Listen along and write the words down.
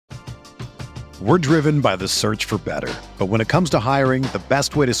We're driven by the search for better. But when it comes to hiring, the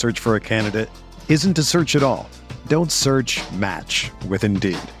best way to search for a candidate isn't to search at all. Don't search, match with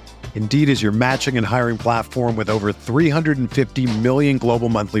Indeed. Indeed is your matching and hiring platform with over 350 million global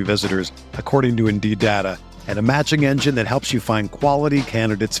monthly visitors, according to Indeed data, and a matching engine that helps you find quality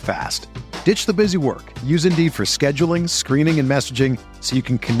candidates fast. Ditch the busy work. Use Indeed for scheduling, screening, and messaging so you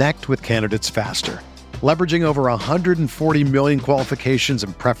can connect with candidates faster. Leveraging over 140 million qualifications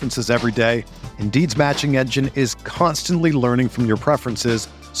and preferences every day, Indeed's matching engine is constantly learning from your preferences,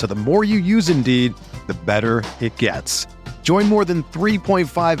 so the more you use Indeed, the better it gets. Join more than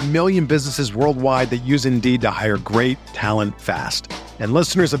 3.5 million businesses worldwide that use Indeed to hire great talent fast. And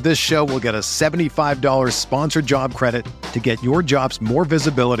listeners of this show will get a $75 sponsored job credit to get your jobs more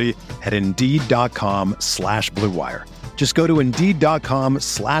visibility at Indeed.com/Blue Wire. Just go to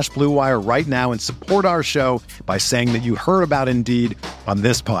Indeed.com/Blue Wire right now and support our show by saying that you heard about Indeed on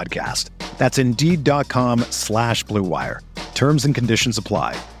this podcast. That's Indeed.com/Blue Wire. Terms and conditions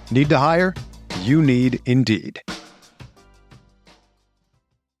apply. Need to hire? You need Indeed.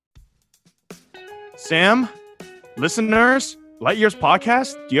 Sam, listeners, Light Years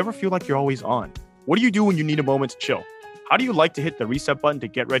Podcast, do you ever feel like you're always on? What do you do when you need a moment to chill? How do you like to hit the reset button to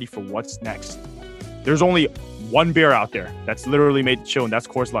get ready for what's next? There's only one beer out there that's literally made to chill, and that's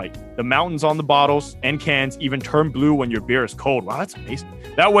Coors Light. The mountains on the bottles and cans even turn blue when your beer is cold. Wow, that's amazing.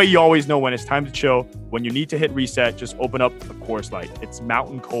 That way you always know when it's time to chill. When you need to hit reset, just open up a Coors Light. It's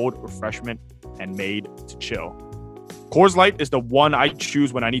mountain cold refreshment and made to chill. Coors Light is the one I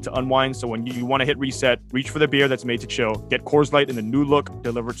choose when I need to unwind. So when you want to hit reset, reach for the beer that's made to chill. Get Coors Light in the new look,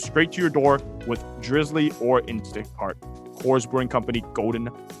 delivered straight to your door with Drizzly or Instacart. Coors Brewing Company, Golden,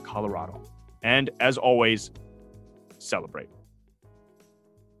 Colorado. And as always, celebrate.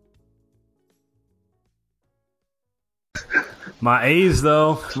 My A's,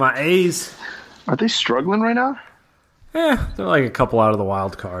 though. My A's. Are they struggling right now? They're like a couple out of the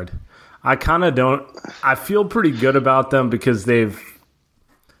wild card. I kind of don't. I feel pretty good about them because they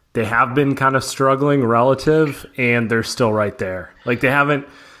have been kind of struggling relative, and they're still right there. Like they haven't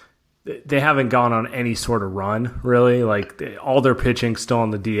gone on any sort of run really. Like all their pitching still on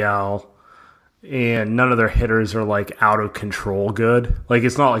the DL, and none of their hitters are like out of control good. Like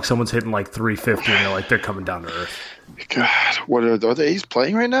it's not like someone's hitting like 350 and they're coming down to earth. God, what are the A's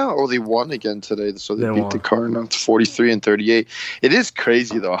playing right now? Oh, they won again today, so they beat the Cardinals 43-38. It is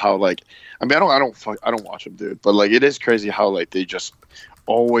crazy though how like I don't watch them, dude, but like it is crazy how like they just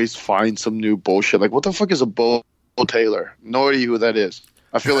always find some new bullshit. Like what the fuck is a Bo Taylor? No idea who that is.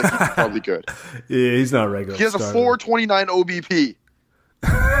 I feel like he's probably good. Yeah, he's not regular. He has a 429 OBP.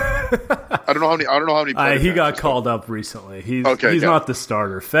 I don't know how many. He got called up recently. He's not the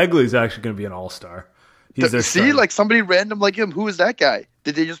starter. Fegley's actually going to be an all-star. Like somebody random like him. Who is that guy?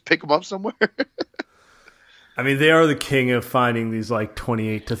 Did they just pick him up somewhere? I mean, they are the king of finding these like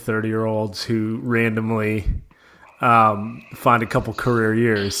 28 to 30-year-olds who randomly find a couple career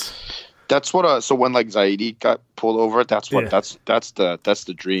years. That's what. So when like Zaidi got pulled over, that's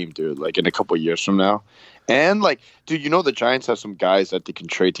the dream, dude. Like in a couple of years from now, and like, dude, the Giants have some guys that they can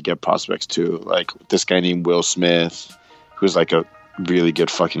trade to get prospects too. Like this guy named Will Smith, who's like a really good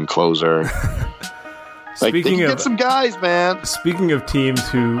fucking closer. Like they can get some guys, man. Speaking of teams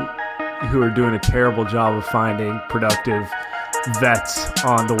who are doing a terrible job of finding productive vets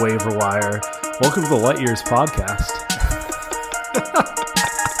on the waiver wire, welcome to the Light Years Podcast.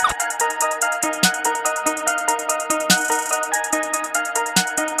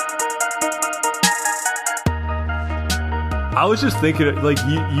 I was just thinking, like,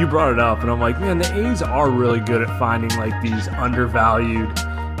 you brought it up, and I'm like, man, the A's are really good at finding, like, these undervalued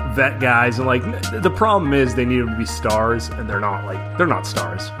vet guys, and, like, the problem is they need them to be stars, and they're not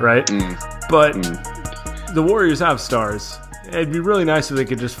stars, right? But the Warriors have stars. It'd be really nice if they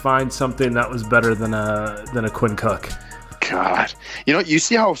could just find something that was better than a Quinn Cook. God. You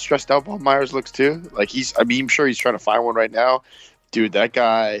see how stressed out Bob Myers looks, too? Like, I'm sure he's trying to find one right now. Dude, that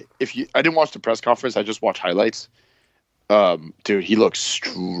guy, I didn't watch the press conference, I just watched highlights. Dude, he looks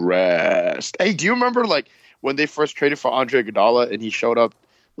stressed. Hey, do you remember like when they first traded for Andre Iguodala and he showed up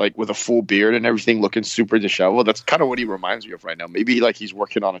like with a full beard and everything, looking super disheveled? That's kind of what he reminds me of right now. Maybe like he's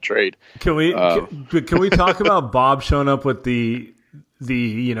working on a trade. Can we talk about Bob showing up with the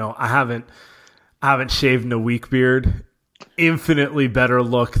I haven't shaved in a week beard, infinitely better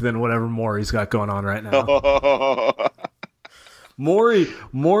look than whatever Maury's got going on right now. Maury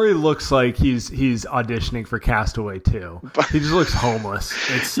looks like he's auditioning for Castaway 2. He just looks homeless.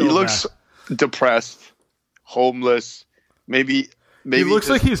 He looks depressed, homeless. Maybe he looks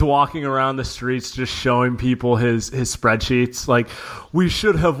like he's walking around the streets just showing people his spreadsheets. Like, we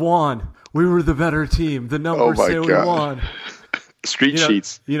should have won. we were the better team. The numbers my say we God. won. Street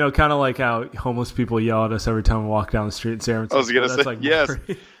sheets. Kind of like how homeless people yell at us every time we walk down the street in San Francisco. I was gonna say, like yes.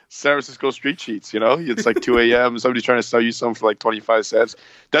 San Francisco street sheets, it's like 2 a.m. Somebody's trying to sell you something for like 25 cents.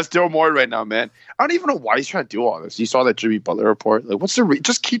 That's Daryl Morey right now, man. I don't even know why he's trying to do all this. You saw that Jimmy Butler report. Like, what's the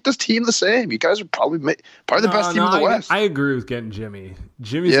just keep this team the same. You guys are probably the best team in the West. I agree with getting Jimmy.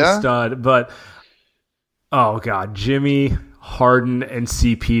 Jimmy's a stud, but oh God, Jimmy, Harden, and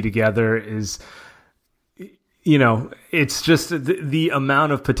CP together is, it's just the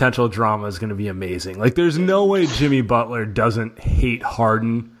amount of potential drama is going to be amazing. Like, there's no way Jimmy Butler doesn't hate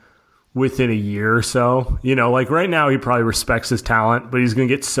Harden within a year or so. Like right now he probably respects his talent, but he's going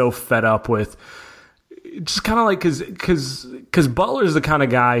to get so fed up with just kind of like, cause Butler's the kind of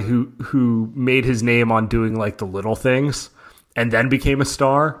guy who made his name on doing like the little things and then became a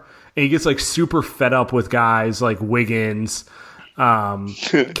star. And he gets like super fed up with guys like Wiggins,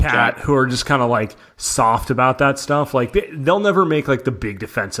 Cat, who are just kind of like soft about that stuff. Like they'll never make like the big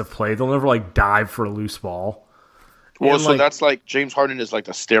defensive play. They'll never like dive for a loose ball. Well, so that's like James Harden is like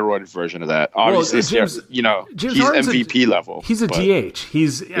the steroid version of that. Obviously, James he's Harden's MVP level. He's a DH.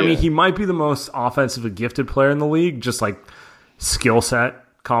 I mean, he might be the most offensively gifted player in the league, just like skill set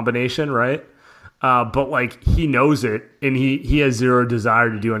combination, right? But like he knows it, and he has zero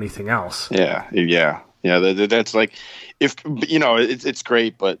desire to do anything else. Yeah. That's like, if it's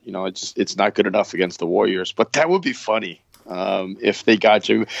great, but it's not good enough against the Warriors. But that would be funny. If they got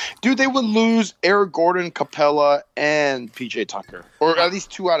you, dude, they would lose Eric Gordon, Capella, and PJ Tucker, or at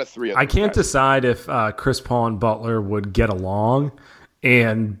least 2 out of 3. I can't decide if Chris Paul and Butler would get along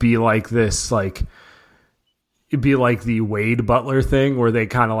and be like this, like it'd be like the Wade Butler thing where they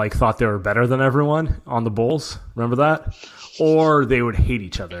kind of like thought they were better than everyone on the Bulls. Remember that? Or they would hate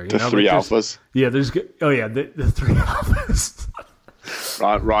each other. The three alphas. Yeah, the 3 alphas.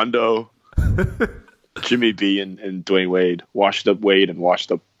 Rondo. Jimmy B and Dwayne Wade, washed up Wade and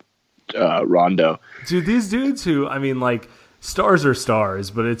washed up Rondo. Dude, these dudes who, I mean, like, stars are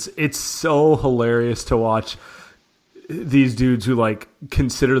stars, but it's so hilarious to watch these dudes who like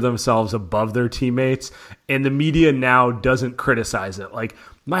consider themselves above their teammates, and the media now doesn't criticize it. Like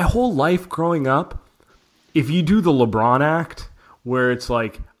my whole life growing up, if you do the LeBron act where it's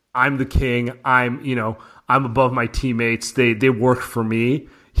like, I'm the king, I'm above my teammates, they work for me,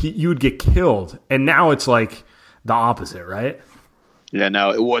 you would get killed. And now it's like the opposite, right? Yeah,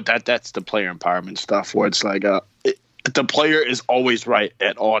 no, that's the player empowerment stuff where it's like the player is always right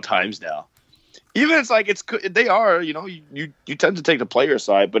at all times now. Even it's like they are, you tend to take the player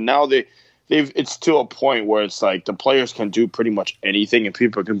side, but now it's to a point where it's like the players can do pretty much anything, and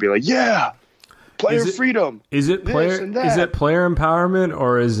people can be like, yeah, player freedom. Is it player empowerment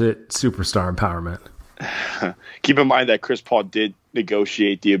or is it superstar empowerment? Keep in mind that Chris Paul did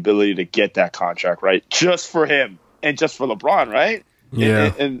negotiate the ability to get that contract, right? Just for him and just for LeBron, right?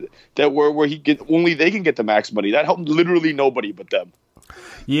 Yeah. And that where he only they can get the max money. That helped literally nobody but them.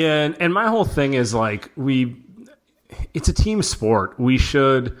 Yeah, and my whole thing is like it's a team sport. We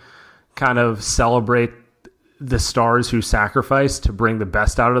should kind of celebrate the stars who sacrifice to bring the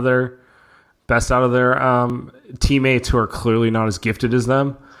best out of their teammates who are clearly not as gifted as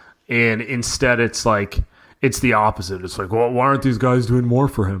them. And instead, it's like it's the opposite. It's like, well, why aren't these guys doing more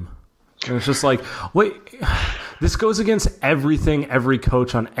for him? And it's just like, wait, this goes against everything every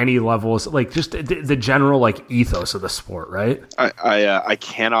coach on any level is like, just the general like ethos of the sport, right? I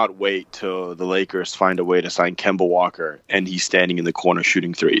cannot wait till the Lakers find a way to sign Kemba Walker and he's standing in the corner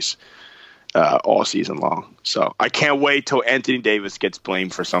shooting threes all season long. So I can't wait till Anthony Davis gets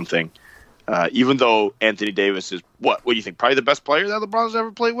blamed for something. Even though Anthony Davis is what do you think? Probably the best player that LeBron's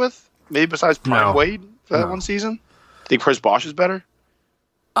ever played with? Maybe besides Prime Wade for that one season? Think Chris Bosh is better?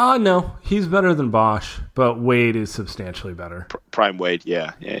 No, he's better than Bosh, but Wade is substantially better. Prime Wade,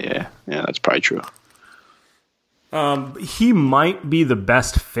 yeah, that's probably true. He might be the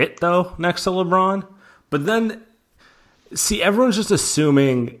best fit though next to LeBron, but then see, everyone's just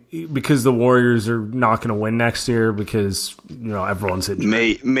assuming because the Warriors are not going to win next year because everyone's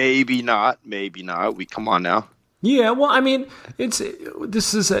injured. Maybe not. We come on now. Yeah, well, I mean, this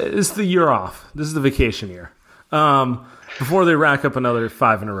is the year off. This is the vacation year. Before they rack up another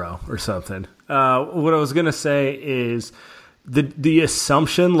 5 in a row or something. What I was going to say is the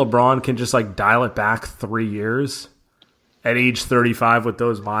assumption LeBron can just like dial it back 3 years at age 35 with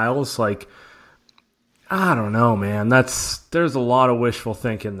those miles. Like, I don't know, man. There's a lot of wishful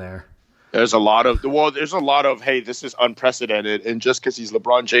thinking there. There's a lot of, hey, this is unprecedented. And just because he's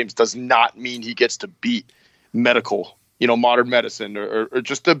LeBron James does not mean he gets to beat medical, modern medicine or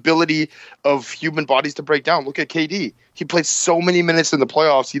just the ability of human bodies to break down. Look at KD. He played so many minutes in the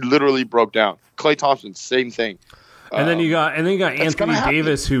playoffs. He literally broke down. Klay Thompson, same thing. And then you got Anthony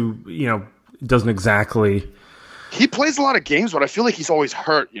Davis, who, doesn't exactly. He plays a lot of games, but I feel like he's always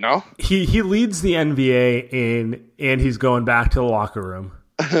hurt, He leads the NBA and he's going back to the locker room.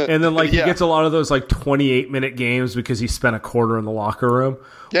 And then he gets a lot of those 28-minute games because he spent a quarter in the locker room.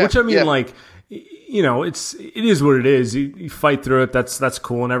 Yeah, which it is what it is. You fight through it. That's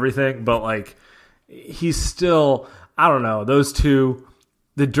cool and everything. But he's still, I don't know, those two,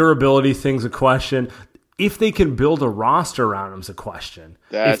 the durability thing's a question. If they can build a roster around him is a question.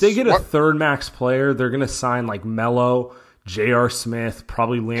 If they get a third max player, they're going to sign Melo, J.R. Smith,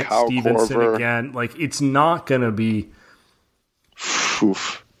 probably Lance Stevenson Korver again. It's not going to be.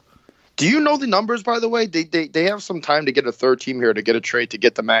 Oof. Do you know the numbers, by the way? They have some time to get a third team here to get a trade to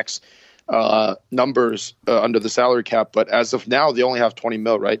get the max numbers under the salary cap. But as of now, they only have $20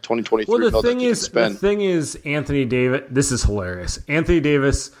 million, right? 2023 Well, the thing is, Anthony Davis. This is hilarious. Anthony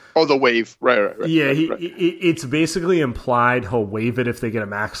Davis. Oh, the waive. Right. Yeah, it's basically implied he'll waive it if they get a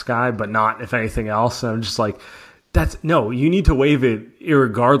max guy, but not if anything else. And I'm just you need to waive it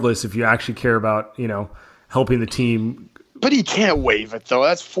irregardless if you actually care about, helping the team. But he can't waive it, though.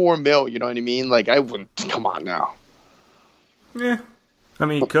 That's $4 million, you know what I mean? I wouldn't. Come on now. Yeah. I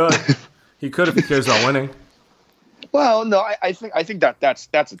mean, he could. He could if he cares about winning. Well, no, I think that's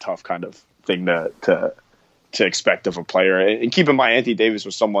a tough kind of thing to expect of a player. And keep in mind, Anthony Davis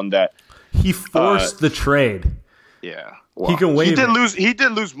was someone that he forced the trade. Yeah, well, he can waive. He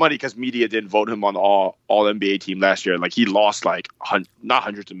did lose money because media didn't vote him on the all NBA team last year. He lost not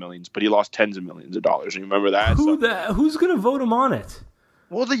hundreds of millions, but he lost tens of millions of dollars. You remember that? Who's going to vote him on it?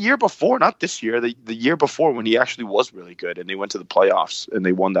 Well, the year before, not this year, the year before when he actually was really good and they went to the playoffs and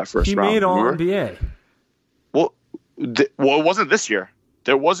they won that first round. He made All-NBA. Well, it wasn't this year.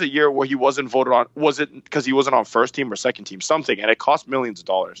 There was a year where he wasn't voted on. Was it because he wasn't on first team or second team? Something, and it cost millions of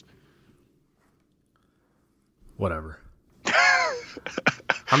dollars. Whatever.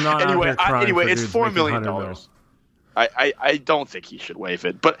 I'm not anyway, it's $4 million. I don't think he should waive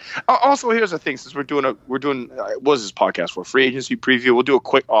it. But also, here's the thing: since we're doing what was this podcast for? Free agency preview. We'll do a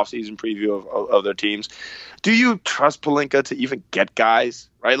quick offseason preview of their teams. Do you trust Pelinka to even get guys?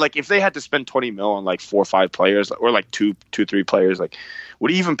 Right? If they had to spend $20 million on 4 or 5 players, or 2-3 players,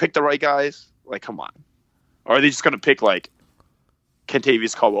 would he even pick the right guys? Come on. Or are they just going to pick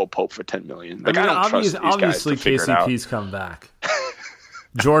Kentavious Caldwell-Pope for $10 million? I don't trust these obviously guys to figure it out. KCP's come back.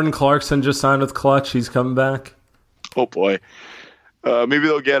 Jordan Clarkson just signed with Clutch. He's coming back. Oh boy. Maybe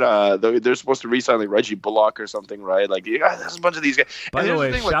they'll get they're supposed to re-sign Reggie Bullock or something, right? There's a bunch of these guys. By the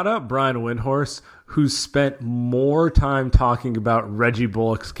way, shout out Brian Windhorst, who spent more time talking about Reggie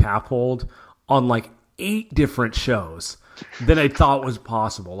Bullock's cap hold on 8 different shows than I thought was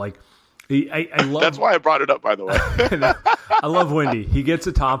possible. I love. That's why I brought it up, by the way. I love Wendy. He gets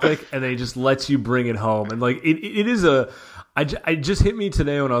a topic and then he just lets you bring it home, and it is a. I just hit me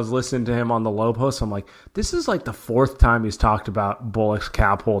today when I was listening to him on the Low Post. I'm like, this is the 4th time he's talked about Bullock's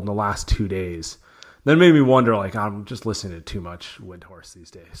cap hold in the last 2 days. Then it made me wonder, I'm just listening to too much Windhorst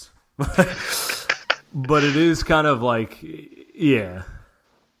these days. But it is kind of yeah.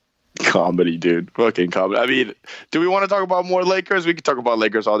 Comedy, dude. Fucking comedy. I mean, do we want to talk about more Lakers? We could talk about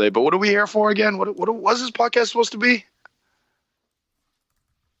Lakers all day, but what are we here for again? What was this podcast supposed to be?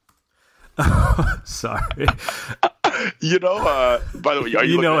 Sorry. By the way,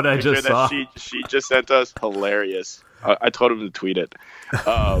 you know what I just saw? She just sent us hilarious. I told him to tweet it.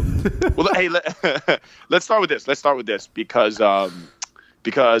 Well, hey, let's start with this because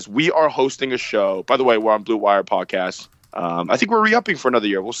we are hosting a show. By the way, we're on Blue Wire Podcast. I think we're re-upping for another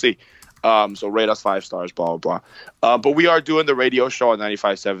year. We'll see. So rate us 5 stars, blah, blah, blah. But we are doing the radio show on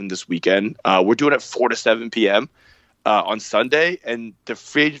 95.7 this weekend. We're doing it 4 to 7 p.m. On Sunday, and the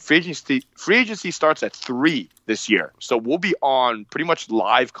free agency starts at 3 this year. So we'll be on pretty much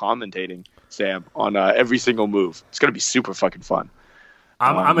live commentating, Sam, on every single move. It's going to be super fucking fun.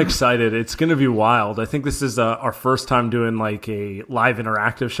 I'm excited. It's going to be wild. I think this is our first time doing a live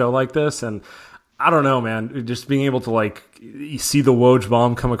interactive show like this, and I don't know, man. Just being able to you see the Woj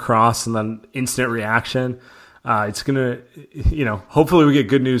bomb come across and then instant reaction. It's gonna, hopefully we get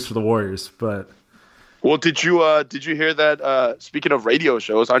good news for the Warriors. But well, did you hear that? Speaking of radio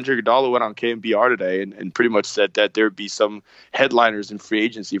shows, Andre Iguodala went on KNBR today and pretty much said that there'd be some headliners in free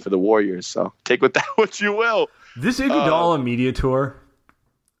agency for the Warriors. So take with that what you will. This Iguodala media tour.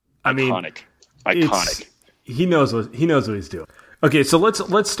 Iconic. He knows what he's doing. Okay, so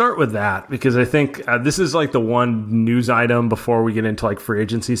let's start with that because I think this is the one news item before we get into free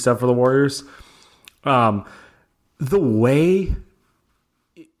agency stuff for the Warriors. the way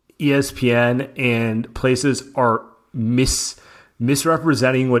ESPN and places are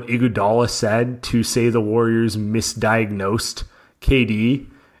misrepresenting what Iguodala said to say the Warriors misdiagnosed KD.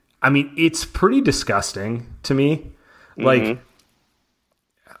 I mean, it's pretty disgusting to me. Like,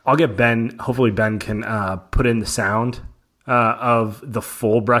 I'll get Ben. Hopefully, Ben can put in the sound of the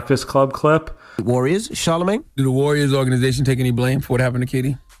full Breakfast Club clip. Warriors, Charlemagne? Do the Warriors organization take any blame for what happened to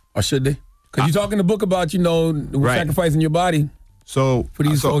KD? Or should they? Because you talk in the book about, sacrificing your body for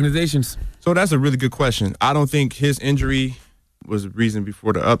these organizations. So that's a really good question. I don't think his injury was the reason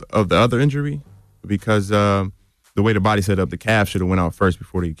before the other injury, because the way the body set up, the calf should have went out first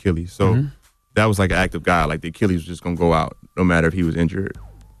before the Achilles. So that was like an act of God. Like the Achilles was just going to go out no matter if he was injured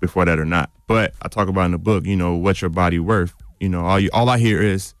before that or not. But I talk about in the book, what's your body worth? All I hear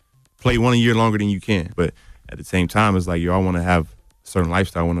is play 1 year longer than you can. But at the same time, it's like, I want to have a certain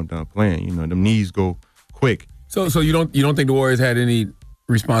lifestyle when I'm done playing. Them knees go quick. So you don't think the Warriors had any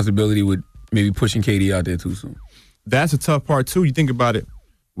responsibility with maybe pushing KD out there too soon? That's a tough part too. You think about it.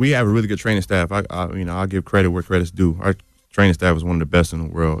 We have a really good training staff. I'll give credit where credit's due. Our training staff is one of the best in the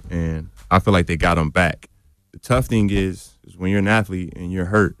world, and I feel like they got them back. The tough thing is when you're an athlete and you're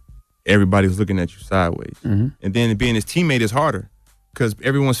hurt, everybody's looking at you sideways. And then being his teammate is harder because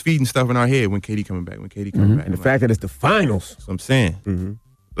everyone's feeding stuff in our head when KD coming back, And the fact that it's the finals. That's what I'm saying.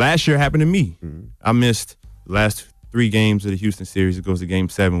 Last year happened to me. I missed the last 3 games of the Houston series. It goes to Game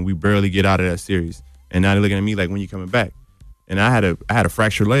 7. We barely get out of that series. And now they're looking at me like, when you coming back? And I had a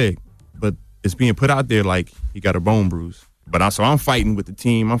fractured leg, but it's being put out there like he got a bone bruise. So I'm fighting with the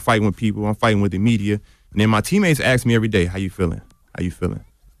team. I'm fighting with people. I'm fighting with the media. And then my teammates ask me every day, how you feeling? How you feeling?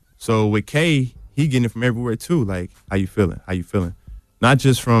 So with K, he getting it from everywhere too. Like, how you feeling? How you feeling? Not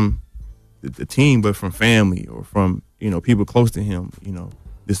just from the team, but from family or from, people close to him.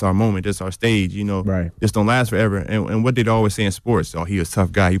 This our moment. This our stage. Right. This don't last forever. And what did they always say in sports? Oh, he was a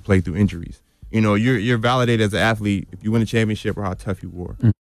tough guy. He played through injuries. You're validated as an athlete if you win a championship or how tough you were.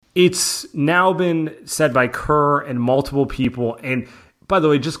 It's now been said by Kerr and multiple people. And by the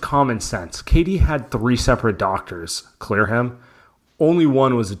way, just common sense. KD had 3 separate doctors clear him. Only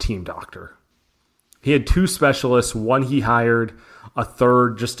one was a team doctor. He had 2 specialists. One he hired, a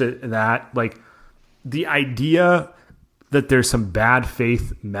third just that. Like, the idea that there's some bad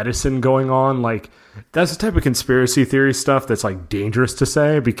faith medicine going on, like, that's the type of conspiracy theory stuff that's like dangerous to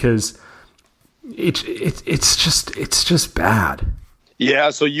say because it's just bad.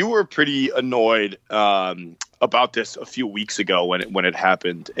 Yeah, so you were pretty annoyed about this a few weeks ago when it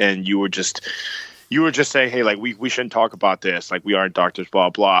happened, and you were just saying, hey, like we shouldn't talk about this, like we aren't doctors,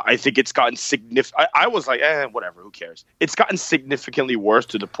 blah blah. I think it's gotten significant. I was like, whatever, who cares? It's gotten significantly worse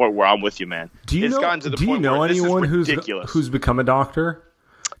to the point where I'm with you, man. Do you know anyone who's become a doctor?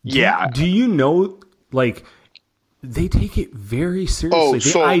 Yeah. Do you know, like, they take it very seriously.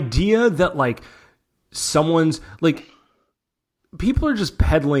 The idea that, like, someone's, like, people are just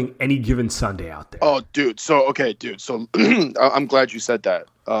peddling any given Sunday out there. Oh, dude. So I'm glad you said that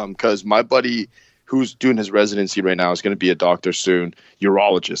because my buddy who's doing his residency right now is going to be a doctor soon,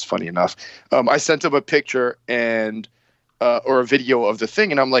 urologist, funny enough. I sent him a picture or a video of the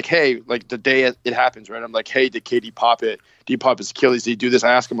thing, and I'm like, hey, like the day it happens, right? I'm like, hey, did KD pop it? Did he pop his Achilles? Did he do this?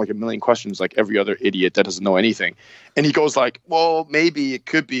 I ask him like a million questions, like every other idiot that doesn't know anything. And he goes like, well, maybe it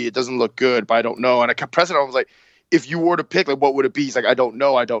could be. It doesn't look good, but I don't know. And I kept pressing. I was like, if you were to pick, like, what would it be? He's like, I don't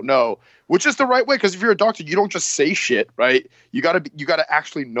know, which is the right way. Because if you're a doctor, you don't just say shit, right? You gotta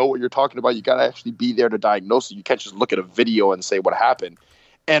actually know what you're talking about. You gotta actually be there to diagnose it. You can't just look at a video and say what happened.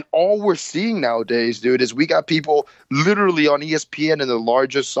 And all we're seeing nowadays, dude, is we got people literally on ESPN and the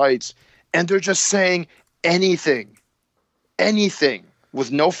largest sites, and they're just saying anything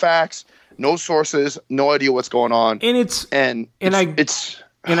with no facts, no sources, no idea what's going on.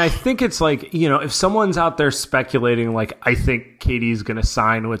 And I think it's like, if someone's out there speculating, like, I think KD's going to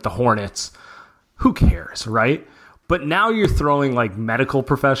sign with the Hornets, who cares, right? But now you're throwing, like, medical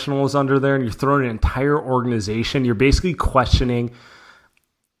professionals under there, and you're throwing an entire organization. You're basically questioning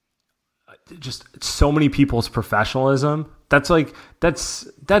just so many people's professionalism. That's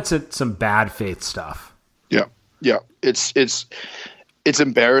some bad faith stuff. Yeah. It's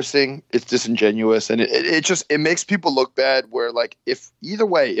embarrassing. It's disingenuous, and it makes people look bad. Where, like, if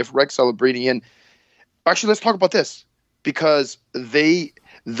Greg Celebrini, and actually let's talk about this, because the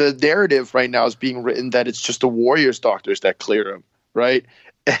narrative right now is being written that it's just the Warriors doctors that cleared him, right?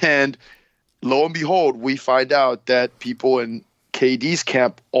 And lo and behold, we find out that people in KD's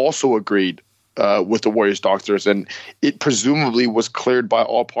camp also agreed with the Warriors doctors, and it presumably was cleared by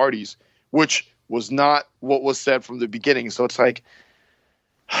all parties, which was not what was said from the beginning. So it's like,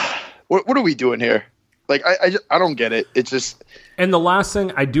 what are we doing here? Like I don't get it. It's just. And the last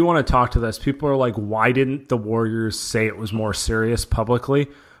thing I do want to talk to this. People are like, why didn't the Warriors say it was more serious publicly?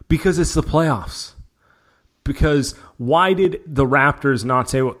 Because it's the playoffs. Because why did the Raptors not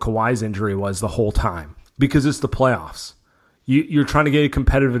say what Kawhi's injury was the whole time? Because it's the playoffs. You're trying to get a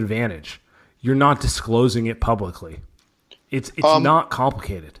competitive advantage. You're not disclosing it publicly. It's not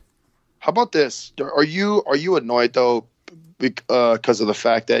complicated. How about this? Are you annoyed though because of the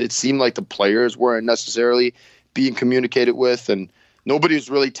fact that it seemed like the players weren't necessarily being communicated with, and nobody was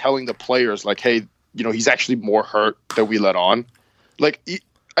really telling the players like, hey, he's actually more hurt than we let on. Like,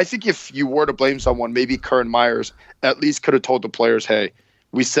 I think if you were to blame someone, maybe Kern Myers at least could have told the players, hey,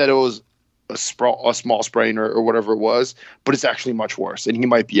 we said it was a small sprain or whatever it was, but it's actually much worse, and he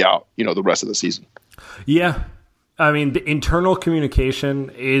might be out, the rest of the season. Yeah. I mean, the internal communication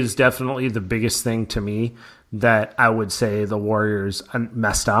is definitely the biggest thing to me that I would say the Warriors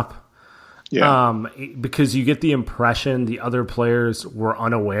messed up. Yeah. Because you get the impression the other players were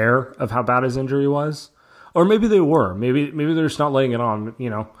unaware of how bad his injury was. Or maybe they were. Maybe they're just not laying it on,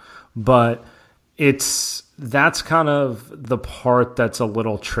 But that's kind of the part that's a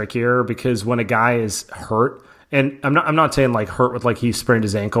little trickier, because when a guy is hurt, and I'm not saying like hurt with like he sprained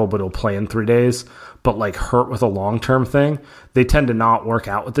his ankle but he'll play in 3 days, but like hurt with a long-term thing, they tend to not work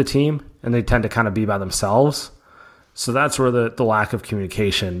out with the team and they tend to kind of be by themselves. So that's where the lack of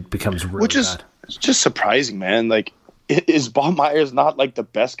communication becomes really Which is bad. just surprising, man. Like, is Bob Myers not like the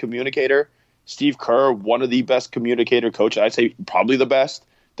best communicator? Steve Kerr, one of the best communicator coaches, I'd say probably the best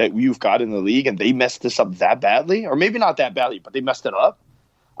that you've got in the league, and they messed this up that badly? Or maybe not that badly, but they messed it up?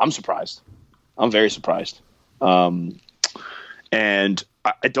 I'm surprised. I'm very surprised. And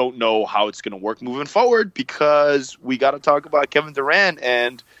I don't know how it's going to work moving forward, because we got to talk about Kevin Durant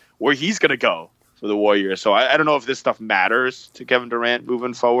and where he's going to go for the Warriors. So I don't know if this stuff matters to Kevin Durant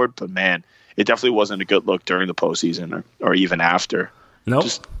moving forward, but man, it definitely wasn't a good look during the postseason or even after. Nope.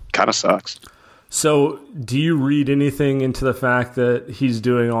 Just kind of sucks. So do you read anything into the fact that he's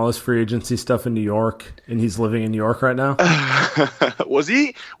doing all this free agency stuff in New York and he's living in New York right now? Was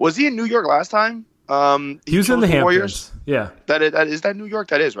he in New York last time? He was in the Hamptons. Warriors? Yeah. Is that New York?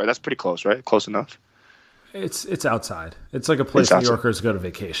 That is, right? That's pretty close, right? Close enough. It's outside. It's like a place New Yorkers go to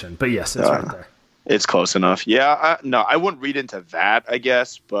vacation. But yes, it's right there. It's close enough. Yeah. I wouldn't read into that, I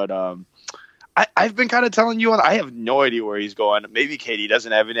guess. But I've been kind of telling you, I have no idea where he's going. Maybe KD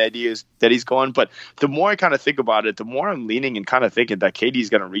doesn't have any ideas that he's going. But the more I kind of think about it, the more I'm leaning and kind of thinking that KD's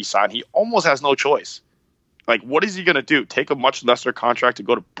going to re-sign. He almost has no choice. Like, what is he going to do? Take a much lesser contract to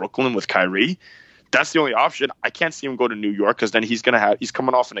go to Brooklyn with Kyrie? That's the only option. I can't see him go to New York, because then he's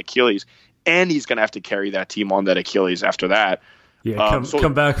coming off an Achilles, and he's going to have to carry that team on that Achilles after that. Yeah,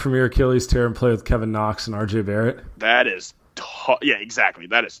 come back from your Achilles tear and play with Kevin Knox and RJ Barrett. That is tough. Yeah, exactly.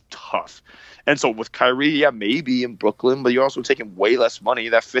 That is tough. And so with Kyrie, yeah, maybe in Brooklyn, but you're also taking way less money.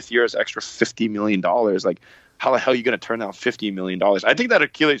 That fifth year is extra $50 million. Like, how the hell are you going to turn down $50 million? I think that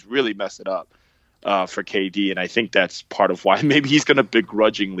Achilles really messed it up for KD, and I think that's part of why maybe he's going to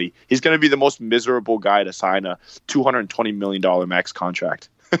begrudgingly. He's going to be the most miserable guy to sign a $220 million max contract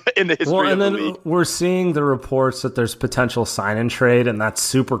in the history of the league. We're seeing the reports that there's potential sign and trade, and that's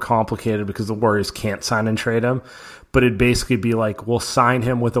super complicated because the Warriors can't sign and trade him. But it'd basically be like, we'll sign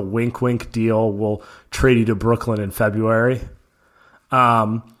him with a wink deal. We'll trade you to Brooklyn in February.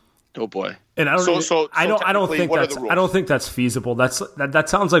 Oh boy! And I don't think that's feasible. That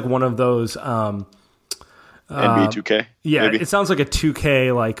sounds like one of those NBA 2K. Yeah, maybe. It sounds like a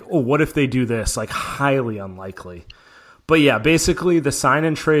 2K. Like, oh, what if they do this? Like, highly unlikely. But yeah, basically the sign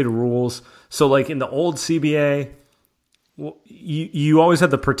and trade rules. So like in the old CBA, you always had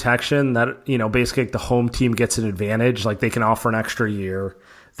the protection that, basically like the home team gets an advantage. Like they can offer an extra year.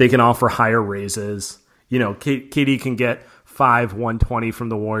 They can offer higher raises. KD can get 120 from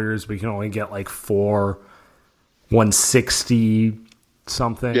the Warriors, but you can only get like 160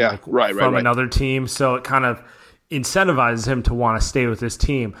 something from another team. So it kind of incentivizes him to want to stay with this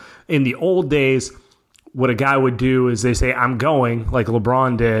team. In the old days, what a guy would do is they say, I'm going, like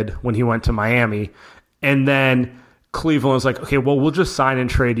LeBron did when he went to Miami. And then Cleveland was like, okay, well, we'll just sign and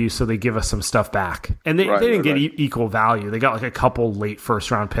trade you, so they give us some stuff back. And they didn't get equal value. They got like a couple late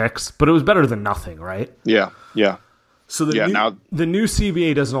first-round picks, but it was better than nothing, right? Yeah. So the new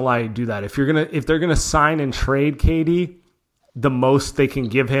CBA doesn't allow you to do that. If they're gonna sign and trade KD, the most they can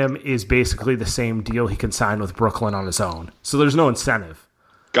give him is basically the same deal he can sign with Brooklyn on his own. So there's no incentive.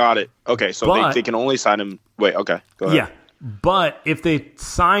 Got it. Okay, so they can only sign him. Wait, okay, go ahead. Yeah, but if they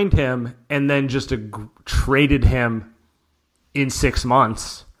signed him and then just traded him in 6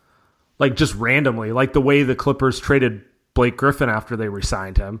 months, like just randomly, like the way the Clippers traded Blake Griffin after they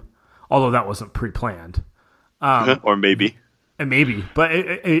re-signed him, although that wasn't pre-planned. Or maybe. And maybe. But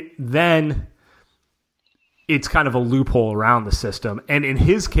then it's kind of a loophole around the system. And in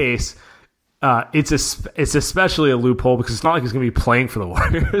his case, it's especially a loophole because it's not like he's going to be playing for the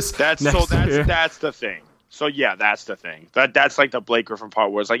Warriors. That's the thing. So yeah, that's the thing. That's like the Blake Griffin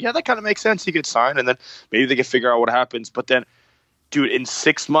part where it's like, yeah, that kind of makes sense. He could sign, and then maybe they can figure out what happens. But then, dude, in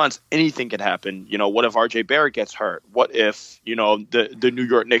 6 months, anything could happen. You know, what if RJ Barrett gets hurt? What if the New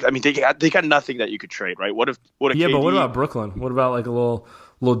York Knicks? I mean, they got nothing that you could trade, right? What if yeah, KD, but what about Brooklyn? What about like a little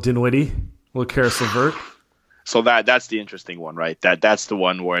Dinwiddie, a little Karis LeVert? So that's the interesting one, right? That's the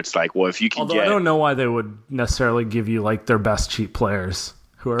one where it's like, well, if you can I don't know why they would necessarily give you like their best cheap players.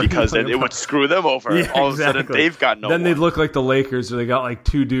 Because then it would screw them over. Yeah, all of a sudden, they've got no. Then they'd look like the Lakers, where they got like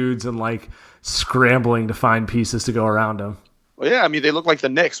 2 dudes and like scrambling to find pieces to go around them. Well, yeah, I mean, they look like the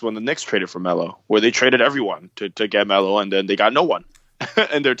Knicks when the Knicks traded for Melo, where they traded everyone to get Melo, and then they got no one,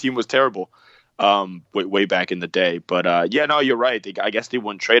 and their team was terrible, way back in the day. But yeah, no, you're right. I guess they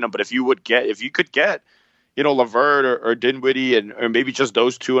wouldn't trade him. But if you could get, LeVert or Dinwiddie or maybe just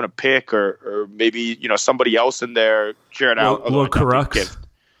those two in a pick, or maybe somebody else in there, Jared Allen, little Crux.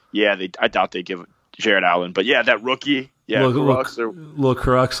 Yeah, I doubt they give Jared Allen, but yeah, that rookie, little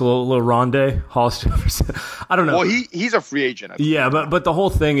Crux, a little Rondé, Hollis Jefferson. I don't know. Well, he's a free agent. Yeah, but the whole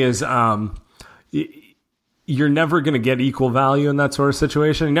thing is, you're never going to get equal value in that sort of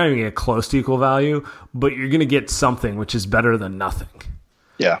situation. You're not even going to get close to equal value, but you're going to get something which is better than nothing.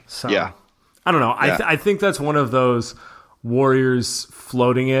 Yeah. So, yeah. I don't know. Yeah. I think that's one of those Warriors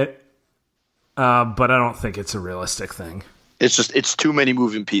floating it, but I don't think it's a realistic thing. It's too many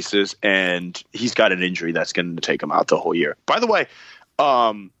moving pieces, and he's got an injury that's going to take him out the whole year. By the way,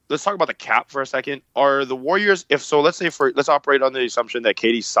 let's talk about the cap for a second. Are the Warriors, let's operate on the assumption that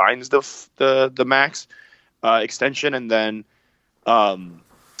KD signs the max extension, and then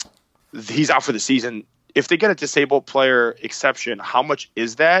he's out for the season. If they get a disabled player exception, how much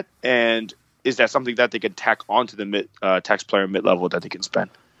is that? And is that something that they could tack onto the tax player mid-level that they can spend?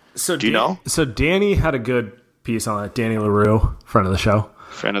 So do you know? So Danny had a good piece on that. Danny LaRue, friend of the show.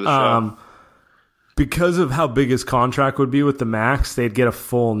 Because of how big his contract would be with the max, they'd get a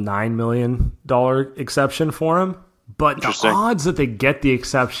full $9 million exception for him. But the odds that they get the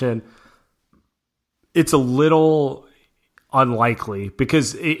exception, it's a little unlikely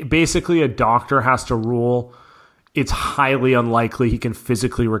because basically a doctor has to rule it's highly unlikely he can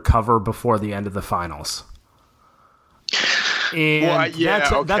physically recover before the end of the finals. And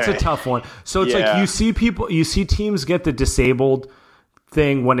that's a tough one. So it's like you see teams get the disabled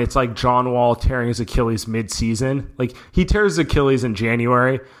thing when it's like John Wall tearing his Achilles mid-season. Like he tears his Achilles in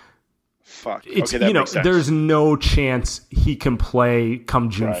January. Fuck. It's there's no chance he can play come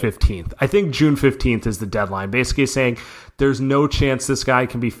June 15th. I think June 15th is the deadline. Basically saying there's no chance this guy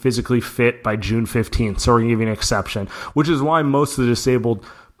can be physically fit by June 15th. So we're gonna give you an exception, which is why most of the disabled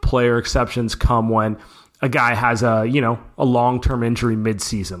player exceptions come when a guy has a long-term injury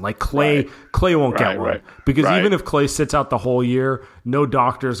mid-season. Like Clay won't get one. Because even if Clay sits out the whole year, no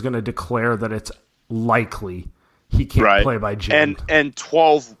doctor is going to declare that it's likely he can't play by June. And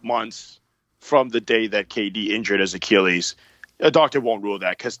 12 months from the day that KD injured his Achilles, a doctor won't rule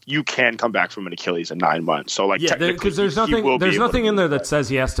that because you can come back from an Achilles in 9 months. So because there's nothing in there that says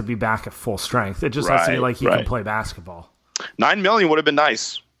he has to be back at full strength. It just has to be like he can play basketball. $9 million would have been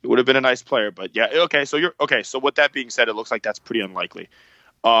nice. It would have been a nice player, but yeah. Okay, so with that being said, it looks like that's pretty unlikely.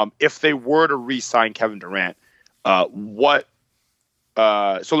 If they were to re-sign Kevin Durant, so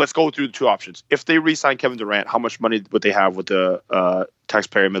let's go through the two options. If they re-sign Kevin Durant, how much money would they have with the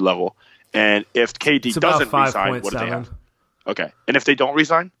taxpayer mid-level? And if KD doesn't re-sign, what do they have? Okay, and if they don't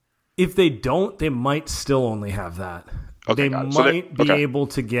re-sign? If they don't, they might still only have that. Okay, they might be able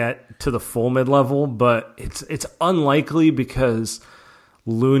to get to the full mid-level, but it's unlikely because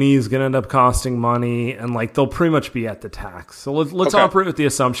Looney is going to end up costing money, and like they'll pretty much be at the tax. So let's operate with the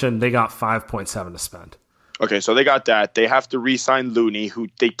assumption they got 5.7 to spend. Okay, so they got that. They have to re-sign Looney, who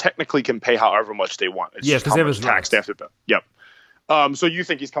they technically can pay however much they want. It's because they have his tax they have to pay. Yep. So you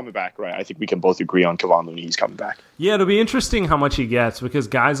think he's coming back, right? I think we can both agree on Kevon Looney. He's coming back. Yeah, it'll be interesting how much he gets because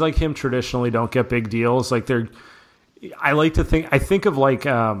guys like him traditionally don't get big deals. Like I think of like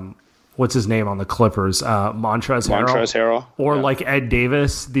what's his name on the Clippers? Montrezl Harrell. Or like Ed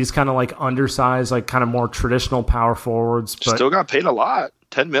Davis, these kind of like undersized, like kind of more traditional power forwards. But still got paid a lot.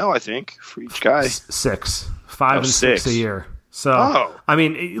 $10 million, I think, for each guy. 5 and 6 a year. So, I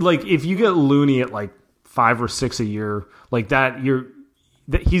mean, like if you get Looney at like 5 or 6 a year, like that,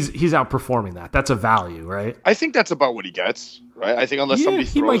 he's outperforming that. That's a value, right? I think that's about what he gets, right? I think unless somebody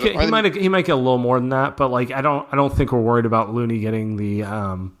he might get a little more than that, but like I don't think we're worried about Looney getting the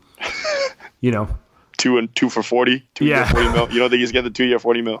 2 for 40. 2 year 40 mil. You don't think he's getting the 2 year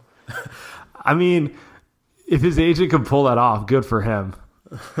 40 mil? I mean, if his agent can pull that off, good for him.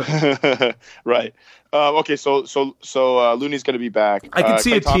 Right. Okay. So Looney's going to be back. I could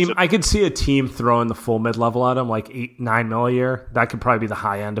see Klay a team. Thompson. I could see a team throwing the full mid level at him, like 8-9 mil a year. That could probably be the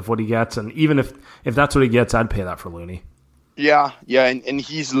high end of what he gets. And even if that's what he gets, I'd pay that for Looney. Yeah. And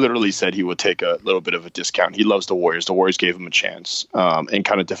he's literally said he would take a little bit of a discount. He loves the Warriors. The Warriors gave him a chance and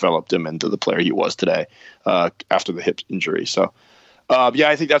kind of developed him into the player he was today after the hip injury. So,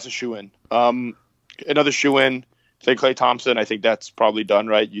 I think that's a shoe-in. Another shoe-in. Say Klay Thompson. I think that's probably done,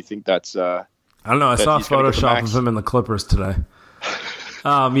 right? You think that's? I don't know. I saw a Photoshop of him in the Clippers today.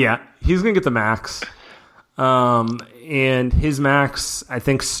 He's gonna get the max, and his max I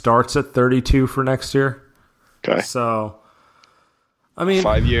think starts at 32 for next year. Okay. So, I mean,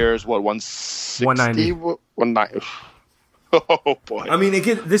 5 years. What 160? 190. 190. Oh boy. I mean,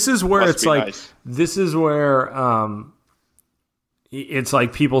 this is where Must it's be like nice. this is where it's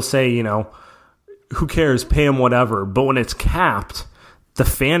like people say, who cares, pay him whatever. But when it's capped, the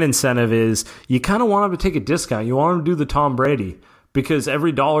fan incentive is you kind of want him to take a discount. You want him to do the Tom Brady because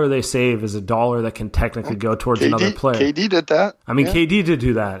every dollar they save is a dollar that can technically go towards another player. KD did that. I mean, KD did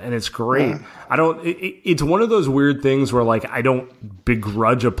do that, and it's great. Yeah. It's one of those weird things where like I don't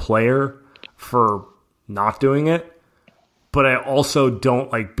begrudge a player for not doing it, but I also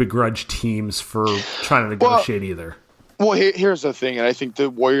don't like begrudge teams for trying to negotiate either. Well, here's the thing, and I think the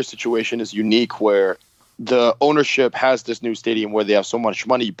Warriors situation is unique where the ownership has this new stadium where they have so much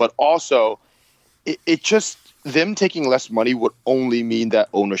money, but also it just them taking less money would only mean that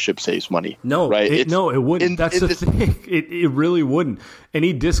ownership saves money. No, right? It wouldn't. That's the thing. It really wouldn't.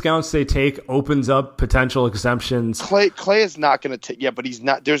 Any discounts they take opens up potential exemptions. Klay is not going to take. Yeah, but he's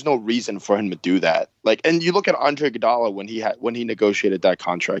not. There's no reason for him to do that. Like, and you look at Andre Iguodala when he negotiated that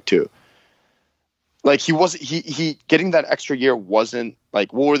contract too. Like he getting that extra year wasn't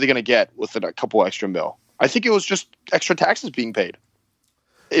like what were they going to get with a couple extra mil? I think it was just extra taxes being paid,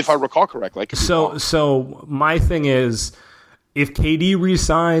 if I recall correctly. So my thing is, if KD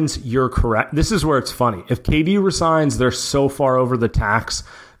resigns, you're correct. This is where it's funny. If KD resigns, they're so far over the tax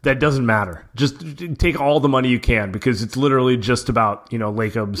that doesn't matter. Just take all the money you can because it's literally just about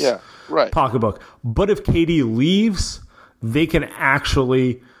Lacob's pocketbook. But if KD leaves, they can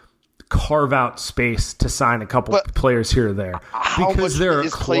actually carve out space to sign a couple players here or there. How much is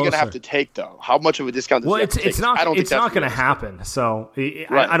Klay going to have to take, though? How much of a discount does he have to take? It's not going to happen. So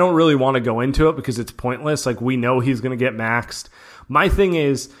I don't really want to go into it because it's pointless. Like, we know he's going to get maxed. My thing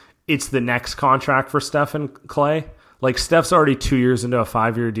is, it's the next contract for Steph and Klay. Like, Steph's already 2 years into a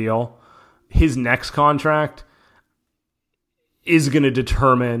 5-year deal. His next contract is going to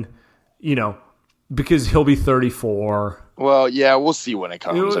determine, because he'll be 34. Well, yeah, we'll see when it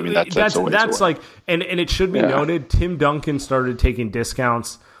comes. I mean, that's like, and it should be noted, Tim Duncan started taking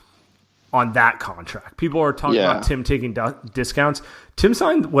discounts on that contract. People are talking about Tim taking discounts. Tim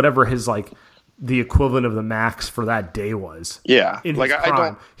signed whatever his the equivalent of the max for that day was. Yeah, in his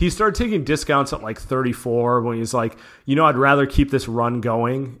prime. He started taking discounts at 34 when he's like, I'd rather keep this run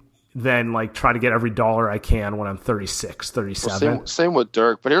going than try to get every dollar I can when I'm 36, 37. Well, same with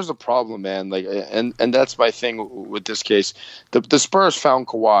Dirk, but here's the problem, man. And that's my thing with this case. The Spurs found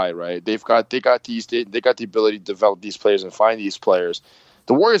Kawhi, right? They got the ability to develop these players and find these players.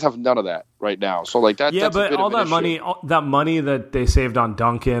 The Warriors have none of that right now. So that's but all that money, that money that they saved on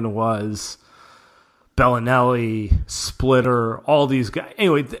Duncan was Bellinelli, Splitter, all these guys.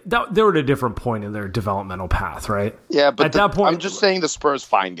 Anyway, they were at a different point in their developmental path, right? Yeah, but at that point, I'm just saying the Spurs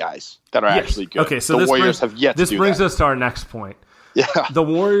find guys that are actually good. Okay, so the Warriors have yet to do that. This brings us to our next point. Yeah. The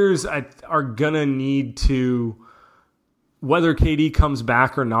Warriors are going to need to, whether KD comes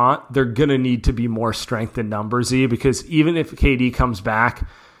back or not, they're going to need to be more strength in numbersy because even if KD comes back,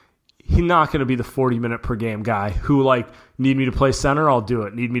 he's not going to be the 40-minute per game guy who need me to play center, I'll do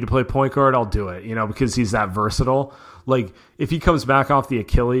it. Need me to play point guard, I'll do it. Because he's that versatile. If he comes back off the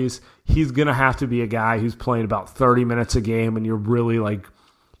Achilles, he's going to have to be a guy who's playing about 30 minutes a game and you're really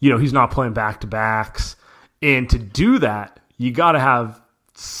he's not playing back-to-backs. And to do that, you got to have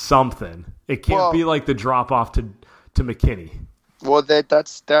something. It can't be the drop-off to McKinney. Well,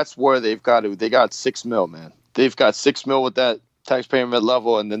 that's where they've got to. They got $6 million, man. They've got $6 million with that taxpayer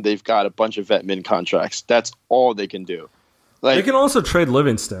mid-level, and then they've got a bunch of vet min contracts. That's all they can do. They can also trade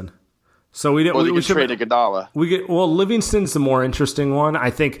Livingston. So we should trade Iguodala. Livingston's the more interesting one. I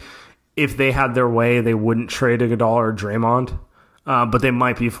think if they had their way, they wouldn't trade Iguodala or Draymond, but they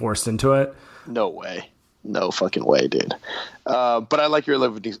might be forced into it. No way. No fucking way, dude. But I like your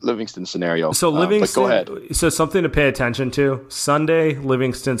Livingston scenario. So Livingston, go ahead. So something to pay attention to. Sunday,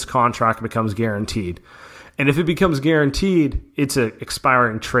 Livingston's contract becomes guaranteed. And if it becomes guaranteed, it's an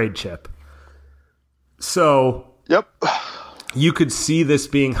expiring trade chip. So yep, you could see this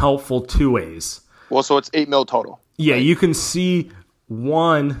being helpful two ways. Well, so it's $8 million total. Yeah, right? You can see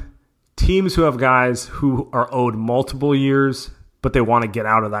teams who have guys who are owed multiple years, but they want to get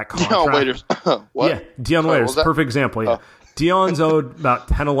out of that contract. Dion Waiters. What? Yeah, Dion Waiters, perfect example. Yeah, Dion's owed about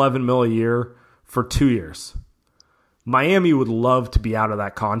 10, 11 mil a year for 2 years. Miami would love to be out of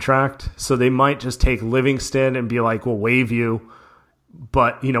that contract, so they might just take Livingston and be like, we'll waive you,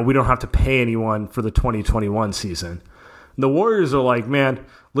 but we don't have to pay anyone for the 2021 season. And the Warriors are like, man,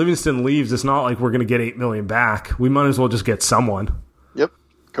 Livingston leaves. It's not like we're going to get $8 million back. We might as well just get someone. Yep,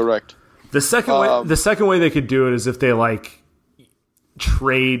 correct. The second way they could do it is if they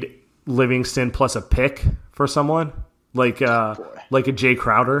trade Livingston plus a pick for someone like a Jay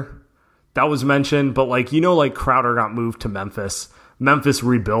Crowder. That was mentioned, but Crowder got moved to Memphis. Memphis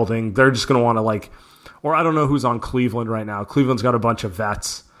rebuilding. They're just going to want to or I don't know who's on Cleveland right now. Cleveland's got a bunch of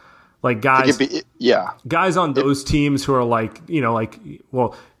vets. Guys on those teams who are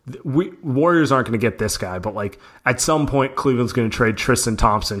Warriors aren't going to get this guy, but at some point Cleveland's going to trade Tristan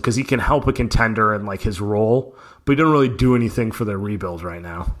Thompson because he can help a contender in his role, but he doesn't really do anything for their rebuild right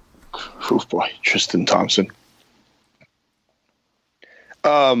now. Oh boy, Tristan Thompson.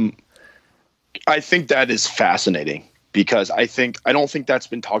 I think that is fascinating because I don't think that's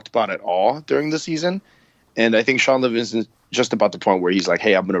been talked about at all during the season, and I think Sean Livingston just about the point where he's like,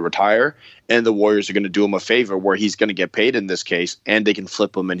 hey, I'm going to retire, and the Warriors are going to do him a favor where he's going to get paid in this case, and they can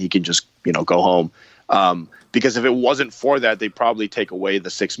flip him, and he can just, go home. Because if it wasn't for that, they'd probably take away the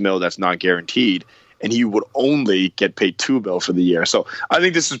 $6 million that's not guaranteed, and he would only get paid $2 million for the year. So I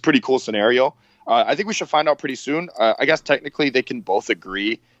think this is a pretty cool scenario. I think we should find out pretty soon. I guess technically they can both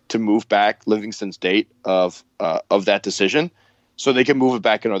agree to move back Livingston's date of that decision. So they can move it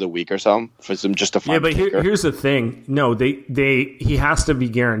back another week or something for them just to find. Yeah, but here's the thing. No, he has to be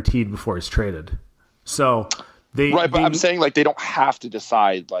guaranteed before he's traded. So I'm saying they don't have to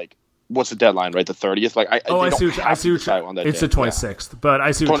decide what's the deadline, right? The 30th. I see what you're. It's the 26th, but I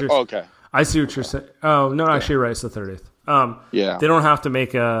see what you're. Okay. I see what you're saying. Oh no, actually, right. It's the 30th. Yeah. They don't have to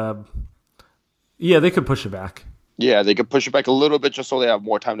make a. Yeah, they could push it back. Yeah, they could push it back a little bit just so they have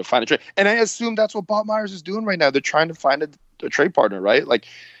more time to find a trade. And I assume that's what Bob Myers is doing right now. They're trying to find a trade partner, right?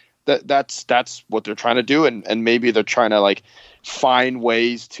 That's what they're trying to do, and maybe they're trying to find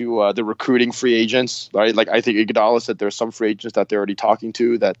ways to the recruiting free agents, right? I think Iguodala said there's some free agents that they're already talking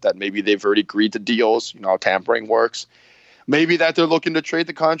to that maybe they've already agreed to deals. How tampering works. Maybe that they're looking to trade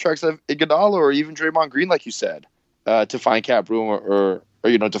the contracts of Iguodala or even Draymond Green, like you said, to find cap room or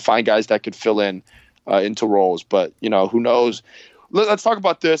to find guys that could fill in into roles. But who knows? Let's talk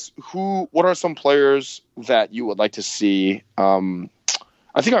about this. What are some players that you would like to see? I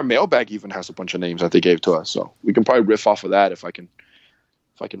think our mailbag even has a bunch of names that they gave to us, so we can probably riff off of that if I can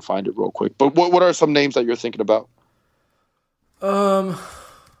find it real quick. But what are some names that you're thinking about? What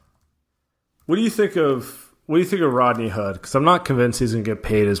do you think of Rodney Hood? Because I'm not convinced he's going to get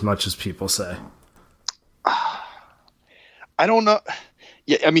paid as much as people say. I don't know.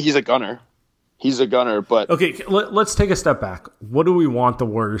 Yeah, I mean he's a gunner. But okay, let's take a step back. What do we want the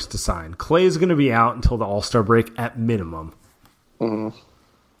Warriors to sign? Clay is going to be out until the All-Star break at minimum. Mm-hmm.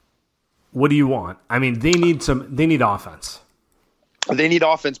 What do you want? I mean, they need offense. They need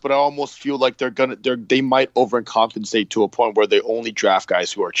offense, but I almost feel like they might overcompensate to a point where they only draft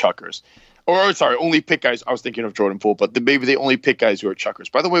guys who are chuckers. Or sorry, only pick guys. I was thinking of Jordan Poole, but maybe they only pick guys who are chuckers.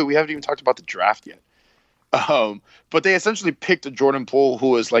 By the way, we haven't even talked about the draft yet. But they essentially picked a Jordan Poole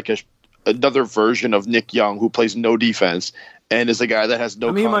who is another version of Nick Young who plays no defense and is a guy that has no.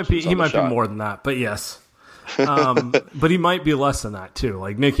 I mean, he might be more than that, but yes. But he might be less than that too.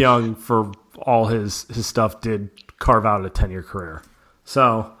 Nick Young, for all his stuff, did carve out a 10-year career.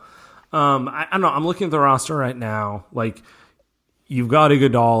 So I don't know. I'm looking at the roster right now. You've got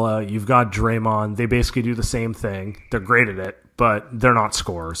Iguodala, you've got Draymond. They basically do the same thing. They're great at it, but they're not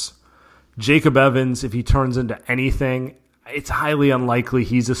scorers. Jacob Evans, if he turns into anything, it's highly unlikely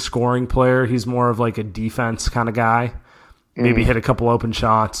he's a scoring player. He's more of a defense kind of guy. Maybe hit a couple open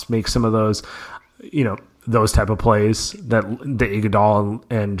shots, make some of those, those type of plays that Iguodala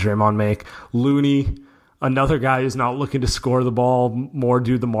and Draymond make. Looney, another guy who's not looking to score the ball, more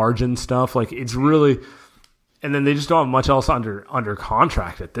do the margin stuff. It's really, and then they just don't have much else under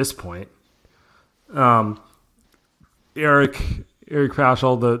contract at this point. Eric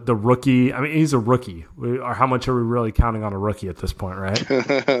Paschall, the rookie. I mean, he's a rookie. How much are we really counting on a rookie at this point, right?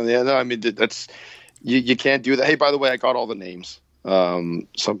 Yeah, no, I mean You can't do that. Hey, by the way, I got all the names.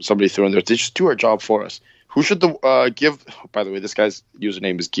 Somebody threw in there. They just do our job for us. Who should the give? By the way, this guy's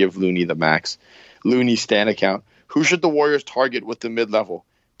username is Give Looney the Max. Looney Stan account. Who should the Warriors target with the mid-level?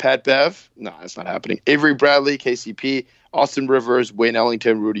 Pat Bev? No, that's not happening. Avery Bradley, KCP, Austin Rivers, Wayne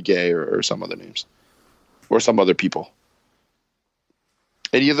Ellington, Rudy Gay, or some other names, or some other people.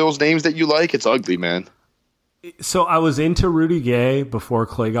 Any of those names that you like? It's ugly, man. So I was into Rudy Gay before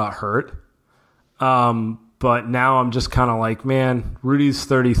Clay got hurt. But now I'm just kind of like, man, Rudy's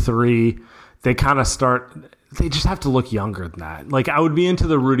 33. They just have to look younger than that. Like, I would be into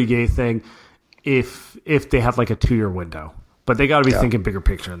the Rudy Gay thing if they had like a 2-year window, but they got to be thinking bigger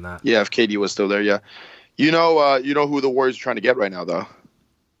picture than that. Yeah. If KD was still there. Yeah. You know who the Warriors are trying to get right now though?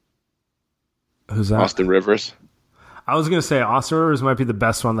 Who's that? Austin Rivers. I was going to say Austin Rivers might be the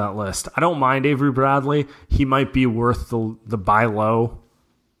best on that list. I don't mind Avery Bradley. He might be worth the buy low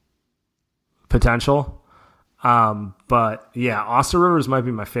potential. But yeah, Austin Rivers might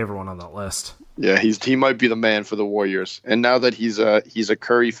be my favorite one on that list. Yeah, he might be the man for the Warriors. And now that he's a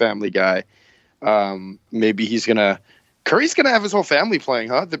Curry family guy, maybe Curry's gonna have his whole family playing,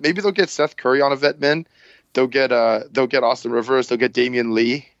 huh? Maybe they'll get Seth Curry on a vet min. They'll get Austin Rivers. They'll get Damian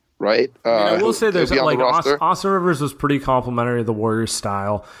Lee, right? I will say there's like Austin Rivers was pretty complimentary of the Warriors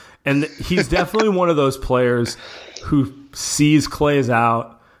style, and he's definitely one of those players who sees Clay's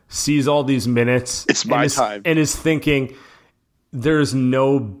out. Sees all these minutes. It's my time. And is thinking, there's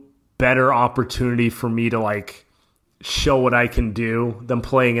no better opportunity for me to like show what I can do than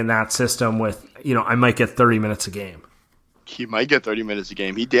playing in that system with, I might get 30 minutes a game. He might get 30 minutes a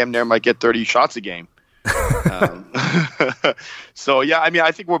game. He damn near might get 30 shots a game. So, yeah, I mean,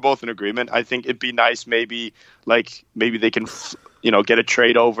 I think we're both in agreement. I think it'd be nice maybe they can, get a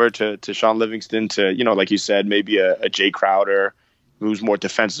trade over to Sean Livingston to, like you said, maybe a Jay Crowder, who's more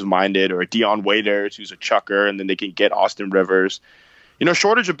defensive-minded, or a Dion Waiters, who's a chucker, and then they can get Austin Rivers.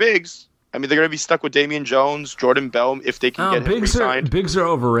 Shortage of bigs. I mean, they're going to be stuck with Damian Jones, Jordan Bell, if they can get him re-signed. Bigs are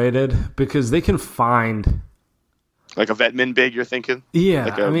overrated because they can find... Like a vetmin big, you're thinking? Yeah.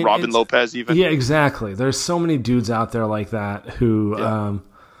 Like Robin Lopez, even? Yeah, exactly. There's so many dudes out there like that who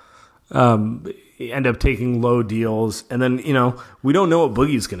end up taking low deals, and then, we don't know what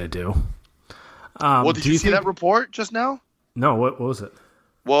Boogie's going to do. Did you see that report just now? No, what was it?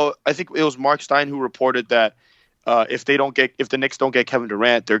 Well, I think it was Mark Stein who reported that if the Knicks don't get Kevin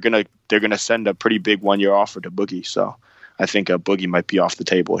Durant, they're gonna send a pretty big 1-year offer to Boogie. So I think Boogie might be off the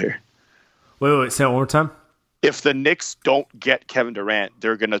table here. Wait, say it one more time. If the Knicks don't get Kevin Durant,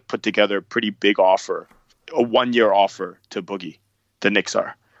 they're gonna put together a pretty big offer, a 1-year offer to Boogie. The Knicks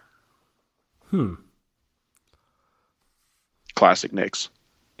are. Classic Knicks.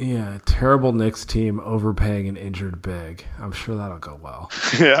 Yeah, terrible Knicks team overpaying an injured big. I'm sure that'll go well.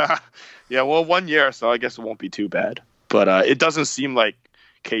 Yeah. Well, 1 year, so I guess it won't be too bad. But it doesn't seem like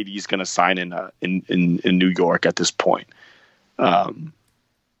KD's going to sign in New York at this point.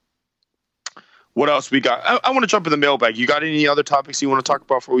 What else we got? I want to jump in the mailbag. You got any other topics you want to talk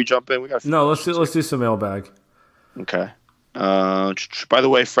about before we jump in? Let's do some mailbag. Okay. By the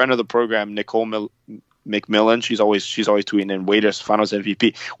way, friend of the program, Nicole McMillan, she's always tweeting in Waiters Finals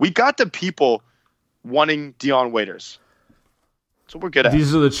MVP. We got the people wanting Dion Waiters. So we're good at.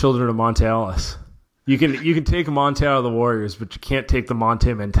 These are the children of Monte Ellis. You can take Monte out of the Warriors, but you can't take the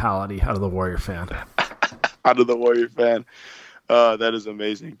Monte mentality out of the Warrior fan. Out of the Warrior fan. That is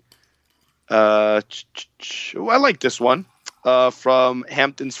amazing. I like this one from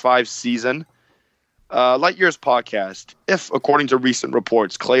Hampton's 5 season. Light Years podcast. If, according to recent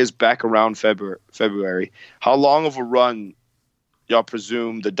reports, Clay is back around February, how long of a run y'all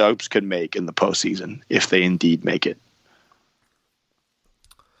presume the Dubs could make in the postseason if they indeed make it?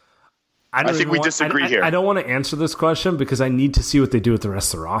 I think we disagree here. I don't want to answer this question because I need to see what they do with the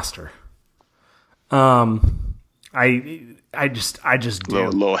rest of the roster. I just do.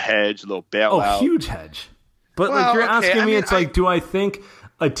 Little hedge, little bailout. Oh, huge hedge. But you're asking me, do I think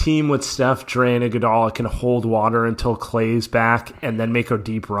a team with Steph, Dre, and Iguodala can hold water until Clay's back and then make a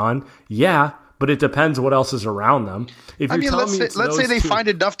deep run? Yeah, but it depends what else is around them. Let's say they find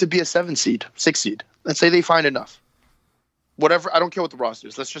enough to be a 7 seed, 6 seed. Let's say they find enough. Whatever, I don't care what the roster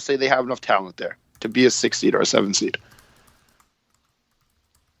is. Let's just say they have enough talent there to be a 6 seed or a 7 seed.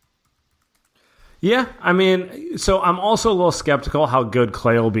 Yeah, I mean, so I'm also a little skeptical how good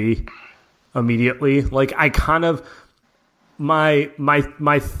Clay will be immediately. Like, I kind of my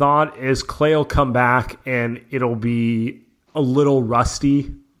thought is Clay will come back and it'll be a little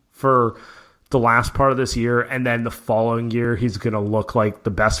rusty for the last part of this year, and then the following year he's going to look like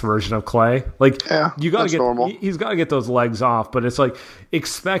the best version of Clay. Like, you got to get normal. He's got to get those legs off. But it's like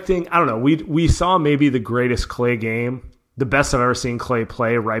expecting. I don't know. We saw maybe the greatest Clay game, the best I've ever seen Clay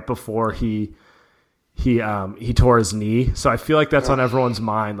play right before he tore his knee. So I feel like that's on everyone's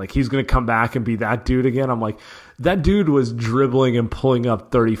mind. Like, he's going to come back and be that dude again. I'm like, that dude was dribbling and pulling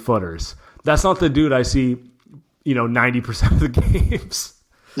up 30-footers. That's not the dude I see, 90% of the games.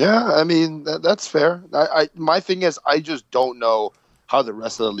 Yeah, I mean, that's fair. My thing is, I just don't know how the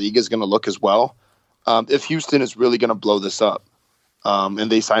rest of the league is going to look as well. If Houston is really going to blow this up,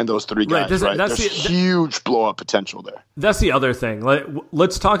 and they signed those 3 guys, There's huge blow-up potential there. That's the other thing.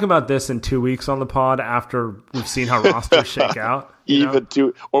 Let's talk about this in 2 weeks on the pod after we've seen how rosters shake out. Even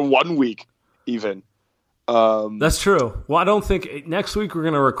 2 or 1 week, even. That's true. Well, I don't think next week we're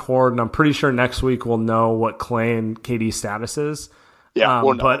going to record, and I'm pretty sure next week we'll know what Clay and KD's status is. Yeah,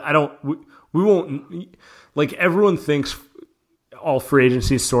 but I don't. We won't. Like, everyone thinks all free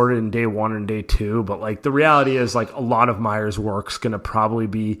agency is sorted in day 1 and day 2, but like the reality is, like, a lot of Myers' work's going to probably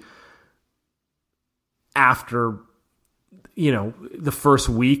be after, the first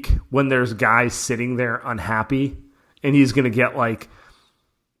week when there's guys sitting there unhappy, and he's going to get like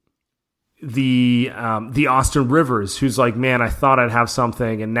the Austin Rivers, who's like, man, I thought I'd have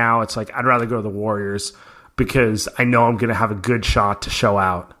something, and now it's like I'd rather go to the Warriors because I know I'm going to have a good shot to show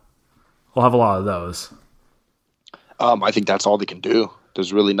out. We'll have a lot of those. I think that's all they can do.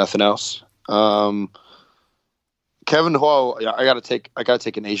 There's really nothing else. Kevin Ho, I gotta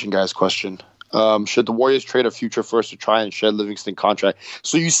take an Asian guy's question. Should the Warriors trade a future first to try and shed Livingston contract?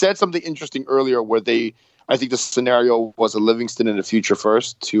 So you said something interesting earlier where I think the scenario was a Livingston and a future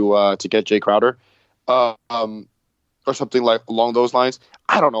first to get Jay Crowder, or something like along those lines.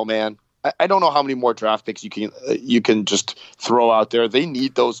 I don't know, man. I don't know how many more draft picks you can just throw out there. They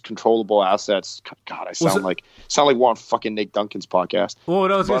need those controllable assets. God, I sound like we're on fucking Nate Duncan's podcast. Well,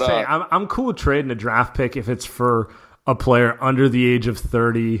 what I was going to say, I'm cool with trading a draft pick if it's for a player under the age of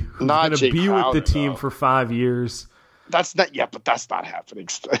 30 who's going to be Crowder, with the team for 5 years. That's not but that's not happening.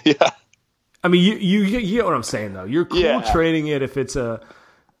 Yeah. I mean, you get what I'm saying, though. You're cool trading it if it's a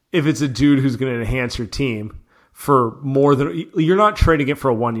dude who's going to enhance your team. For more than you're not trading it for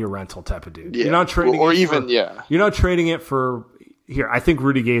a 1-year rental type of dude. Yeah. You're not trading You're not trading it for here. I think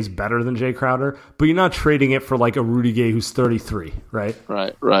Rudy Gay is better than Jay Crowder, but you're not trading it for like a Rudy Gay who's 33, right?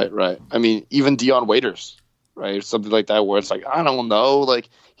 Right. I mean, even Dion Waiters, right? Something like that where it's like, I don't know, like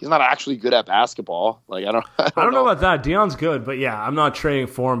he's not actually good at basketball. Like I don't know about that. Dion's good, but yeah, I'm not trading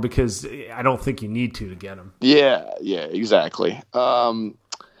for him because I don't think you need to get him. Yeah, exactly.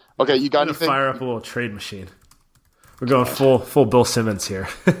 Okay, you got anything? Fire up a little trade machine. We're going full Bill Simmons here.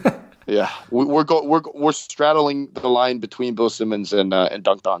 Yeah, we're straddling the line between Bill Simmons and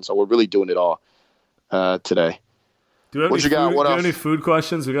Dunked On, so we're really doing it all today. Do you have any food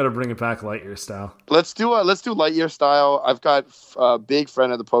questions? We got to bring it back Lightyear style. Let's do Lightyear style. I've got a big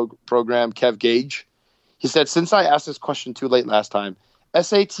friend of the program, Kev Gage. He said, since I asked this question too late last time,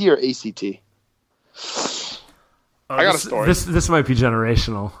 SAT or ACT? I got a story. This might be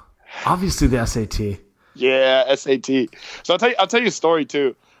generational. Obviously, the SAT. Yeah, SAT. So I'll tell you a story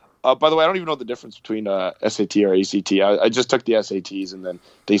too. By the way, I don't even know the difference between SAT or ACT. I just took the SATs, and then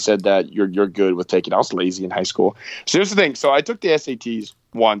they said that you're good with taking. I was lazy in high school. So here's the thing. So I took the SATs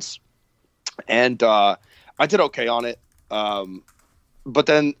once, and I did okay on it. But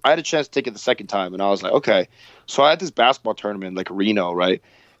then I had a chance to take it the second time, and I was like, okay. So I had this basketball tournament in like Reno, right?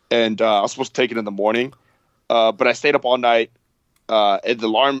 And I was supposed to take it in the morning, but I stayed up all night. And the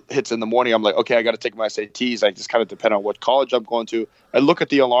alarm hits in the morning. I'm like, okay, I got to take my SATs. I just kind of depend on what college I'm going to. I look at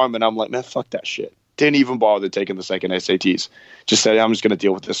the alarm and I'm like, man, fuck that shit. Didn't even bother taking the second SATs. Just said, I'm just going to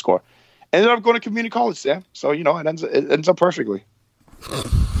deal with this score. Ended up going to community college, Sam. So, it ends up perfectly.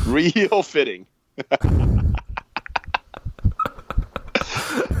 Real fitting. You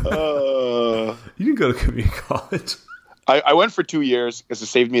didn't go to community college. I went for 2 years because it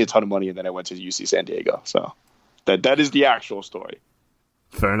saved me a ton of money, and then I went to UC San Diego. So. That is the actual story.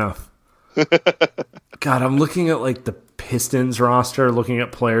 Fair enough. God, I'm looking at like the Pistons roster, looking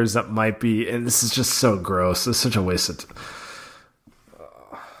at players that might be, and this is just so gross. It's such a waste of time.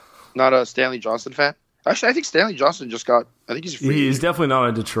 Not a Stanley Johnson fan? Actually, I think Stanley Johnson I think he's free. He's definitely not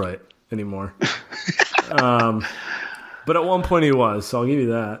in Detroit anymore. But at one point he was, so I'll give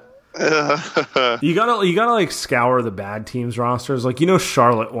you that. You gotta like scour the bad teams' rosters. Like,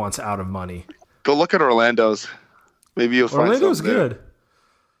 Charlotte wants out of money. Go look at Orlando's. Maybe you'll find Orlando's something good.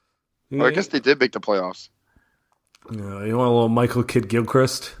 Well, I guess they did make the playoffs. You want a little Michael Kidd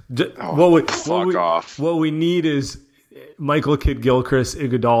Gilchrist? Fuck off. What we need is Michael Kidd-Gilchrist,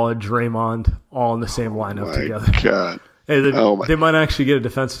 Iguodala, Draymond, all in the same lineup together. God. Hey, they might actually get a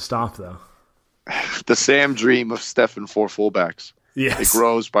defensive stop, though. The Sam dream of Steph and 4 fullbacks. Yes. It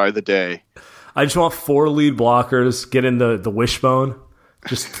grows by the day. I just want 4 lead blockers, get in the wishbone,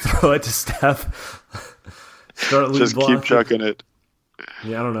 just throw it to Steph. Start lead Just blocking. keep chucking it.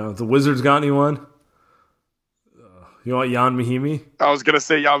 Yeah, I don't know. The Wizards got anyone? You want Jan Mahimi? I was going to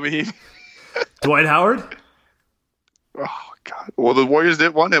say Yamahim. Dwight Howard? Oh, God. Well, the Warriors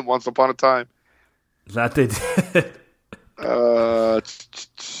did want him once upon a time. That they did.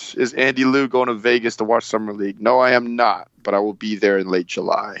 Is Andy Liu going to Vegas to watch Summer League? No, I am not, but I will be there in late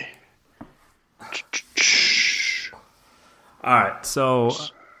July. All right, so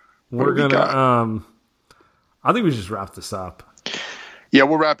we're going to I think we just wrap this up. Yeah,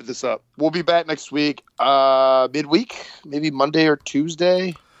 we're wrapping this up. We'll be back next week, midweek, maybe Monday or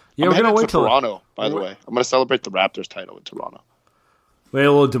Tuesday. Yeah, I'm we're going to headed wait to till Toronto, by the way. I'm going to celebrate the Raptors title in Toronto. We had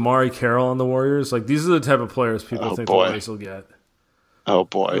a little Damari Carroll on the Warriors. Like, these are the type of players people think the Warriors will get. Oh,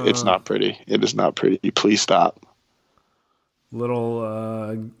 boy. It's not pretty. It is not pretty. Please stop.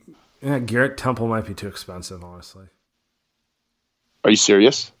 Garrett Temple might be too expensive, honestly. Are you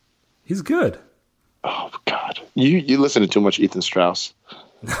serious? He's good. Oh, God. You listen to too much Ethan Strauss.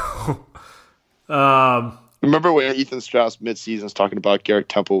 Remember when Ethan Strauss midseason was talking about Garrett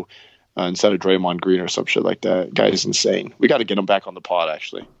Temple instead of Draymond Green or some shit like that? Guy is insane. We got to get him back on the pod,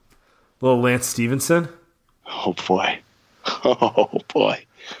 actually. Little Lance Stevenson? Oh, boy. Oh, boy.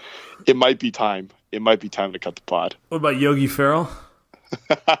 It might be time. It might be time to cut the pod. What about Yogi Ferrell?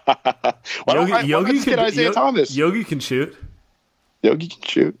 Yogi can Isaiah Thomas. Yogi can shoot. Yogi can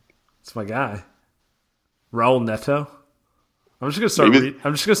shoot. It's my guy. Raul Neto. I'm just gonna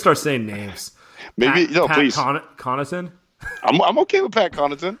start saying names. Maybe Pat please. Connaughton. I'm okay with Pat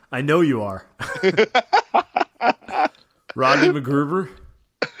Connaughton. I know you are. Rodney McGruber.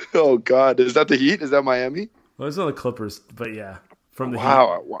 Oh God, is that the Heat? Is that Miami? Well, it's on the Clippers, but yeah, from the Heat.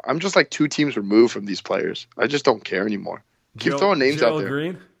 Wow, I'm just like 2 teams removed from these players. I just don't care anymore. Keep throwing names out there.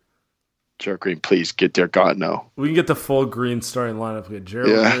 Green. Gerald Green, please get there. God, no. We can get the full Green starting lineup. We get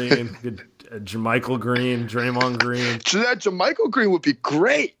Gerald Green, we get JaMychal Green, Draymond Green. That JaMychal Green would be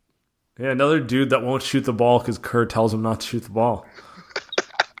great. Yeah, another dude that won't shoot the ball because Kerr tells him not to shoot the ball.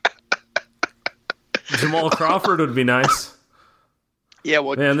 Jamal Crawford would be nice. Yeah,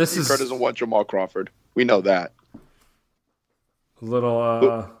 well, Kerr doesn't want Jamal Crawford. We know that. A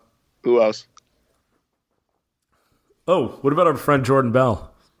little. Who else? Oh, what about our friend Jordan Bell?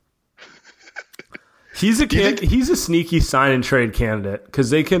 He's a sneaky sign and trade candidate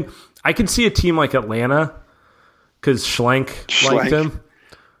because I can see a team like Atlanta because Schlenk liked him,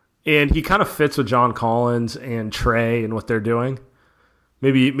 and he kind of fits with John Collins and Trey and what they're doing.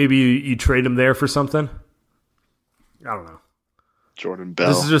 Maybe you trade him there for something. I don't know. Jordan Bell.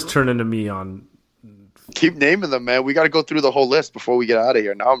 This is just turning to me on. Keep naming them, man. We got to go through the whole list before we get out of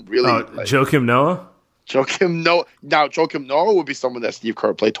here. Now I'm really Joakim Noah. Joakim Noah would be someone that Steve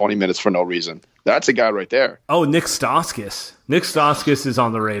Kerr played 20 minutes for no reason. That's a guy right there. Oh, Nick Stauskas. Nick Stauskas is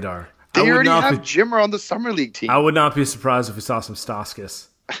on the radar. They already have Jimmer on the Summer League team. I would not be surprised if we saw some Stauskas.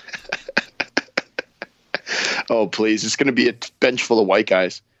 Oh, please. It's going to be a bench full of white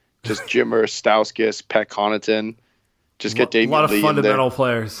guys. Just Jimmer, Stauskas, Pat Connaughton. Just get Damian Lee in there. A lot of fundamental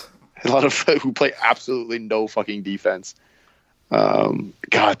players. A lot of who play absolutely no fucking defense.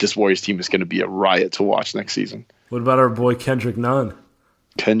 God, this Warriors team is going to be a riot to watch next season. What about our boy Kendrick Nunn?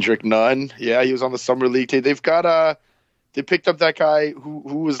 Kendrick Nunn, yeah, he was on the Summer League team. They've got they picked up that guy who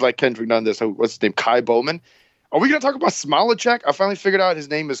was like Kendrick Nunn. What's his name? Kai Bowman. Are we going to talk about Smilacek? I finally figured out his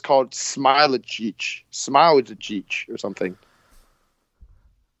name is called Smilacek or something.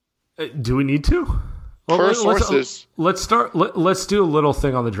 Do we need to? Well, per sources. Let's start. Let's do a little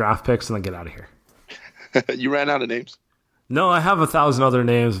thing on the draft picks and then get out of here. You ran out of names? No, I have 1,000 other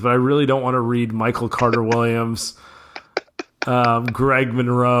names, but I really don't want to read Michael Carter Williams, Greg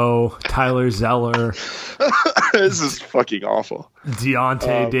Monroe, Tyler Zeller. This is fucking awful.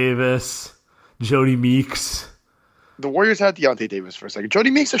 Deontay Davis, Jody Meeks. The Warriors had Deontay Davis for a second. Jody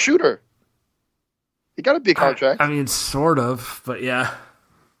Meeks a shooter. He got a big contract. I mean, sort of, but yeah.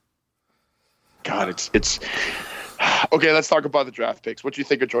 God, it's okay. Let's talk about the draft picks. What do you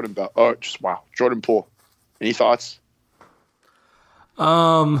think of Jordan Bell? Oh, Jordan Poole. Any thoughts?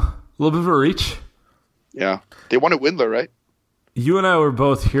 A little bit of a reach. Yeah, they wanted Windler, right? You and I were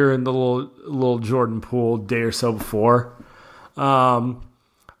both here in the little Jordan Poole day or so before. I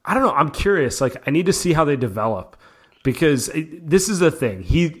don't know. I'm curious. Like, I need to see how they develop because this is the thing.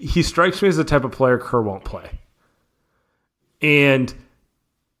 He strikes me as the type of player Kerr won't play, and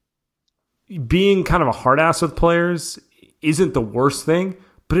being kind of a hard ass with players isn't the worst thing,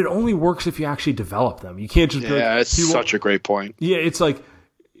 but it only works if you actually develop them. You can't just it's such a great point. Yeah, it's like,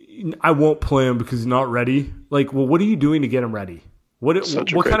 I won't play him because he's not ready. Like, well, what are you doing to get him ready? What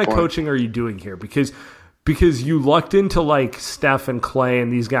kind of coaching are you doing here? Because you lucked into like Steph and Clay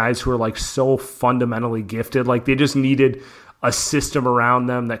and these guys who are like so fundamentally gifted. Like they just needed a system around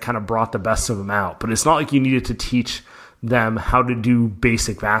them that kind of brought the best of them out. But it's not like you needed to teach them how to do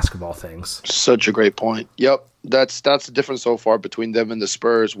basic basketball things. Such a great point. Yep. That's the difference so far between them and the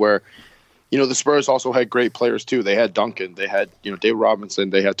Spurs, where, the Spurs also had great players too. They had Duncan, they had, Dave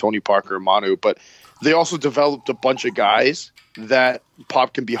Robinson, they had Tony Parker, Manu, but they also developed a bunch of guys that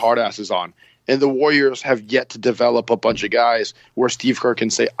Pop can be hard asses on. And the Warriors have yet to develop a bunch of guys where Steve Kerr can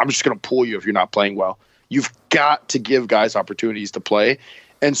say, I'm just going to pull you if you're not playing well. You've got to give guys opportunities to play.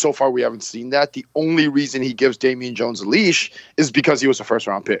 And so far, we haven't seen that. The only reason he gives Damian Jones a leash is because he was a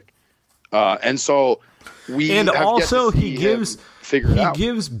first-round pick. And so we and have also yet to see he gives him figure it out. He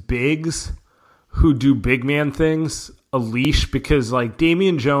gives bigs who do big man things a leash because, like,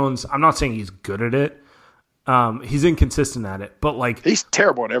 Damian Jones, I'm not saying he's good at it. He's inconsistent at it, but like he's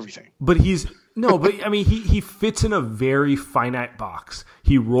terrible at everything. But I mean, he fits in a very finite box.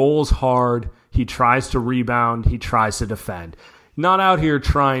 He rolls hard. He tries to rebound. He tries to defend. Not out here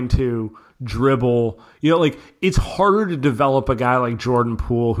trying to dribble. Like it's harder to develop a guy like Jordan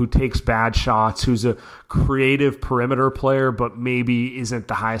Poole who takes bad shots, who's a creative perimeter player, but maybe isn't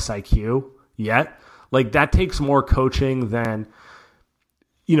the highest IQ yet. Like that takes more coaching than,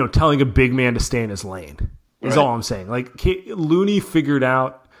 telling a big man to stay in his lane. Is all I'm saying. Like Looney figured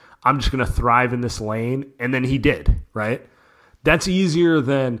out, I'm just going to thrive in this lane, and then he did, right? That's easier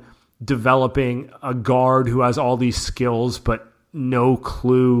than developing a guard who has all these skills but no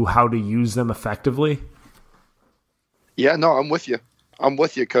clue how to use them effectively. Yeah, no, I'm with you.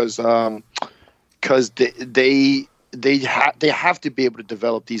 Because they have to be able to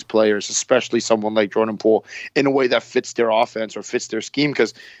develop these players, especially someone like Jordan Poole, in a way that fits their offense or fits their scheme.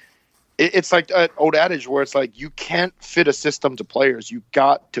 Because it's like an old adage where it's like you can't fit a system to players. You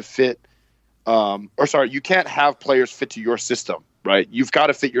got to fit, you can't have players fit to your system, right? You've got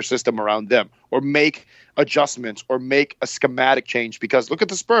to fit your system around them or make adjustments or make a schematic change. Because look at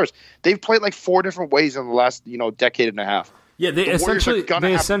the Spurs; they've played like 4 different ways in the last decade and a half. Yeah, they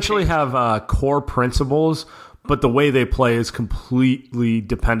essentially have core principles, but the way they play is completely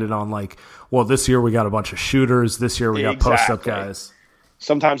dependent on like, well, this year we got a bunch of shooters. This year we got post-up guys.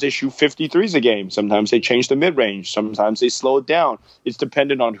 Sometimes they shoot 53s a game. Sometimes they change the mid-range. Sometimes they slow it down. It's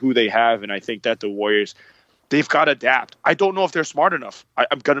dependent on who they have, and I think that the Warriors, they've got to adapt. I don't know if they're smart enough.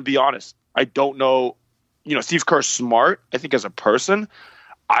 I'm going to be honest. I don't know. Steve Kerr's smart, I think, as a person.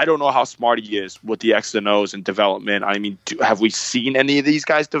 I don't know how smart he is with the X and O's and development. I mean, have we seen any of these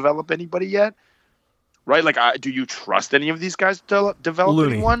guys develop anybody yet? Right? Like, do you trust any of these guys to develop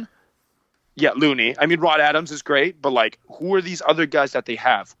Looney. anyone? Yeah, Looney. I mean, Rod Adams is great, but like, who are these other guys that they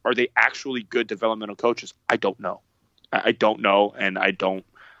have? Are they actually good developmental coaches? I don't know. I don't know, and I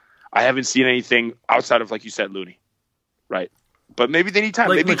haven't seen anything outside of, like you said, Looney. Right. But maybe they need time.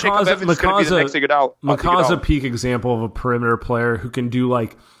 Like maybe Jacob Evans is going to be the next Iguodala. McCaw's a peak example of a perimeter player who can do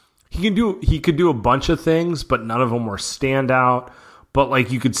like he could do a bunch of things, but none of them were standout. But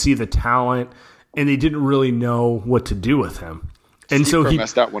like you could see the talent, and they didn't really know what to do with him. And Steve Kerr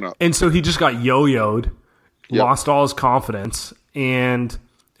messed that one up. And so he just got yo-yoed, lost all his confidence, and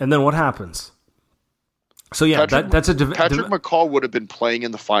then what happens? So yeah, that's a Patrick McCaw would have been playing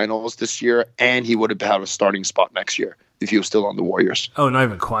in the finals this year, and he would have had a starting spot next year if he was still on the Warriors. Oh, not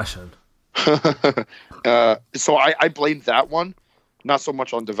even question. So I blamed that one, not so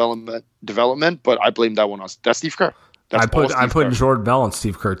much on development, but I blamed that one on that's Steve Kerr. I put Jordan Bell on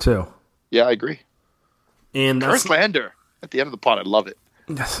Steve Kerr too. Yeah, I agree. And Kerr slander at the end of the pod, I love it.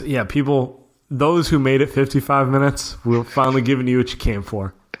 Yeah, people, those who made it 55 minutes, we're finally giving you what you came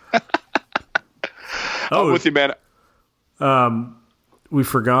for. I'm with you, man. We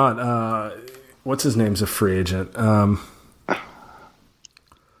forgot. What's his name's a free agent?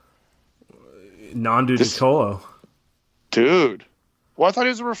 Nandu DiColo. Dude. Well, I thought he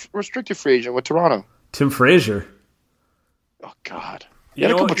was a restricted free agent with Toronto. Tim Frazier. Oh God. He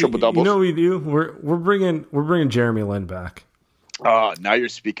had a couple triple doubles. You know what we do? We're bringing Jeremy Lin back. Oh, now you're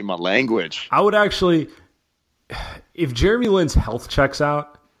speaking my language. I would actually, if Jeremy Lin's health checks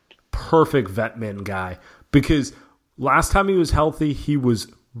out, perfect vet min guy. Because last time he was healthy, he was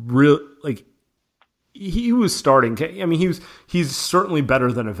he was starting. I mean, he's certainly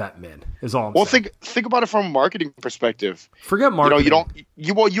better than a vet min. Is all I'm saying. Think about it from a marketing perspective. Forget marketing. You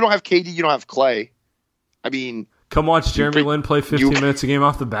don't have KD. You don't have Clay. I mean, Come watch Jeremy Lin play 15 minutes a game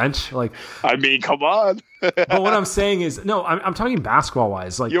off the bench. Like, I mean, come on. But what I'm saying is, no, I'm talking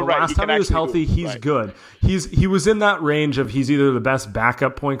basketball-wise. Like, You're the right. last time he was healthy, he's good. He was in that range of he's either the best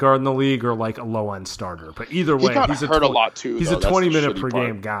backup point guard in the league or like a low-end starter. But either way, he's hurt a lot too. He's a 20-minute per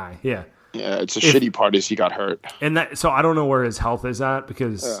game guy. Yeah. Yeah, it's shitty part is he got hurt. And so I don't know where his health is at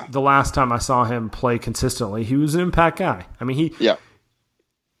because the last time I saw him play consistently, he was an impact guy. I mean,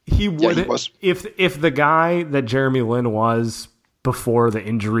 he would if the guy that Jeremy Lin was before the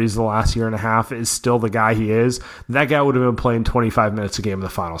injuries the last year and a half is still the guy he is, that guy would have been playing 25 minutes a game in the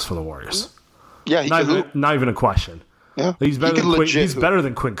finals for the Warriors. Yeah, not even a question. Yeah, he's better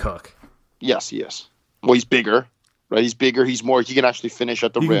than Quinn Cook. Yes, he is. Well, he's bigger, right? He's bigger. He's more. He can actually finish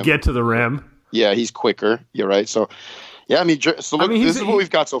at the rim. He can get to the rim. Yeah, he's quicker. You're right. So, yeah, I mean, this is what we've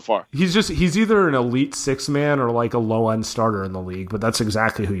got so far. He's either an elite 6-man or like a low-end starter in the league, but that's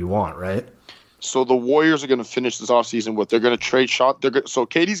exactly who you want, right? So the Warriors are going to finish this offseason with they're going to trade Shot. So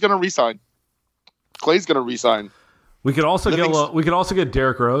KD's going to resign. Clay's going to resign. We could also get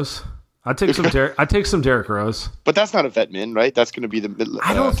Derrick Rose. I'd take some Derrick Rose. But that's not a vet min, right? That's going to be the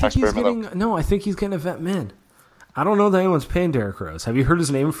I don't think he's getting. No, I think he's getting a vet min. I don't know that anyone's paying Derrick Rose. Have you heard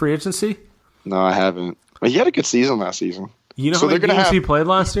his name in free agency? No, I haven't. But he had a good season last season. You know how many games he played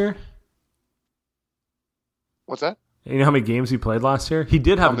last year? What's that? You know how many games he played last year? He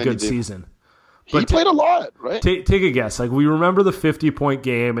did have a good season. He played a lot, right? Take a guess. Like, we remember the 50-point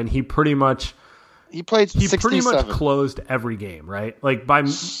game, and he pretty much closed every game, right? Like by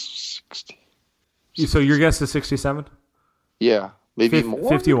 60. So your guess is 67? Yeah, maybe more.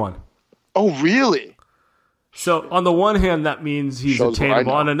 51. Oh, really? So on the one hand, that means he's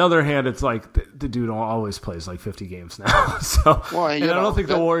attainable. On another hand, it's like the dude always plays like 50 games now. So, I don't think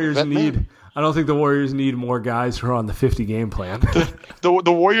the Warriors need. I don't think the Warriors need more guys who are on the 50-game plan.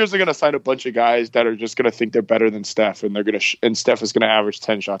 The Warriors are going to sign a bunch of guys that are just going to think they're better than Steph, and they're going to and Steph is going to average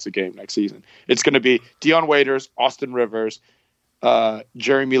 10 shots a game next season. It's going to be Dion Waiters, Austin Rivers,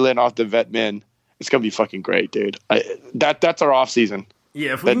 Jeremy Lin off the vet min. It's going to be fucking great, dude. That's our off season.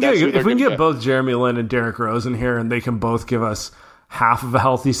 Yeah, if we can get both Jeremy Lin and Derrick Rose in here, and they can both give us half of a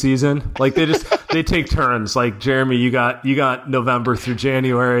healthy season, like they take turns. Like Jeremy, you got November through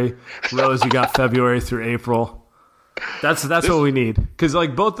January. Rose, you got February through April. That's what we need, because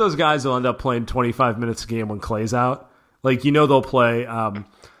like both those guys will end up playing 25 minutes a game when Clay's out. Like they'll play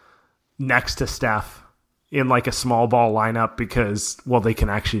next to Steph in like a small ball lineup because they can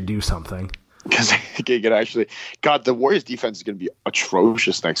actually do something. Because they can actually, God, the Warriors defense is going to be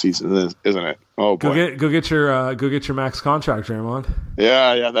atrocious next season, isn't it? Oh boy, go get your max contract, Draymond.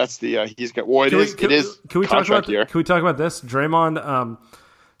 Yeah, that's the he's got. Well, it is. Can we talk about this, Draymond?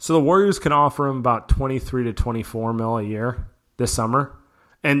 So the Warriors can offer him about 23 to 24 mil a year this summer,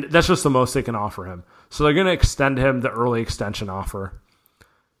 and that's just the most they can offer him. So they're going to extend him the early extension offer.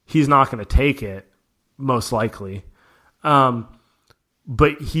 He's not going to take it, most likely.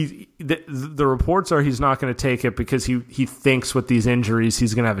 But the reports are he's not going to take it because he thinks with these injuries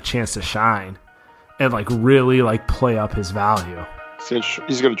he's going to have a chance to shine and like really like play up his value.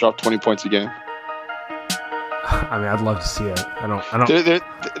 He's going to drop 20 points a game. I mean, I'd love to see it. I don't.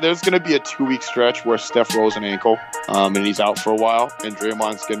 There's going to be a 2-week stretch where Steph rolls an ankle, and he's out for a while, and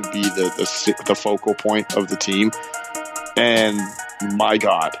Draymond's going to be the focal point of the team. And my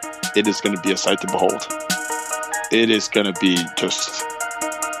God, it is going to be a sight to behold. It is going to be just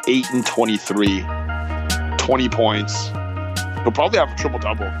 8 and 23, 20 points. He'll probably have a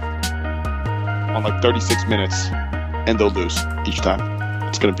triple-double on like 36 minutes, and they'll lose each time.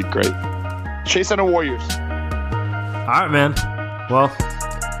 It's going to be great. Chase and the Warriors. All right, man. Well,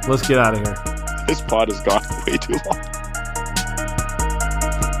 let's get out of here. This pod has gone way too long.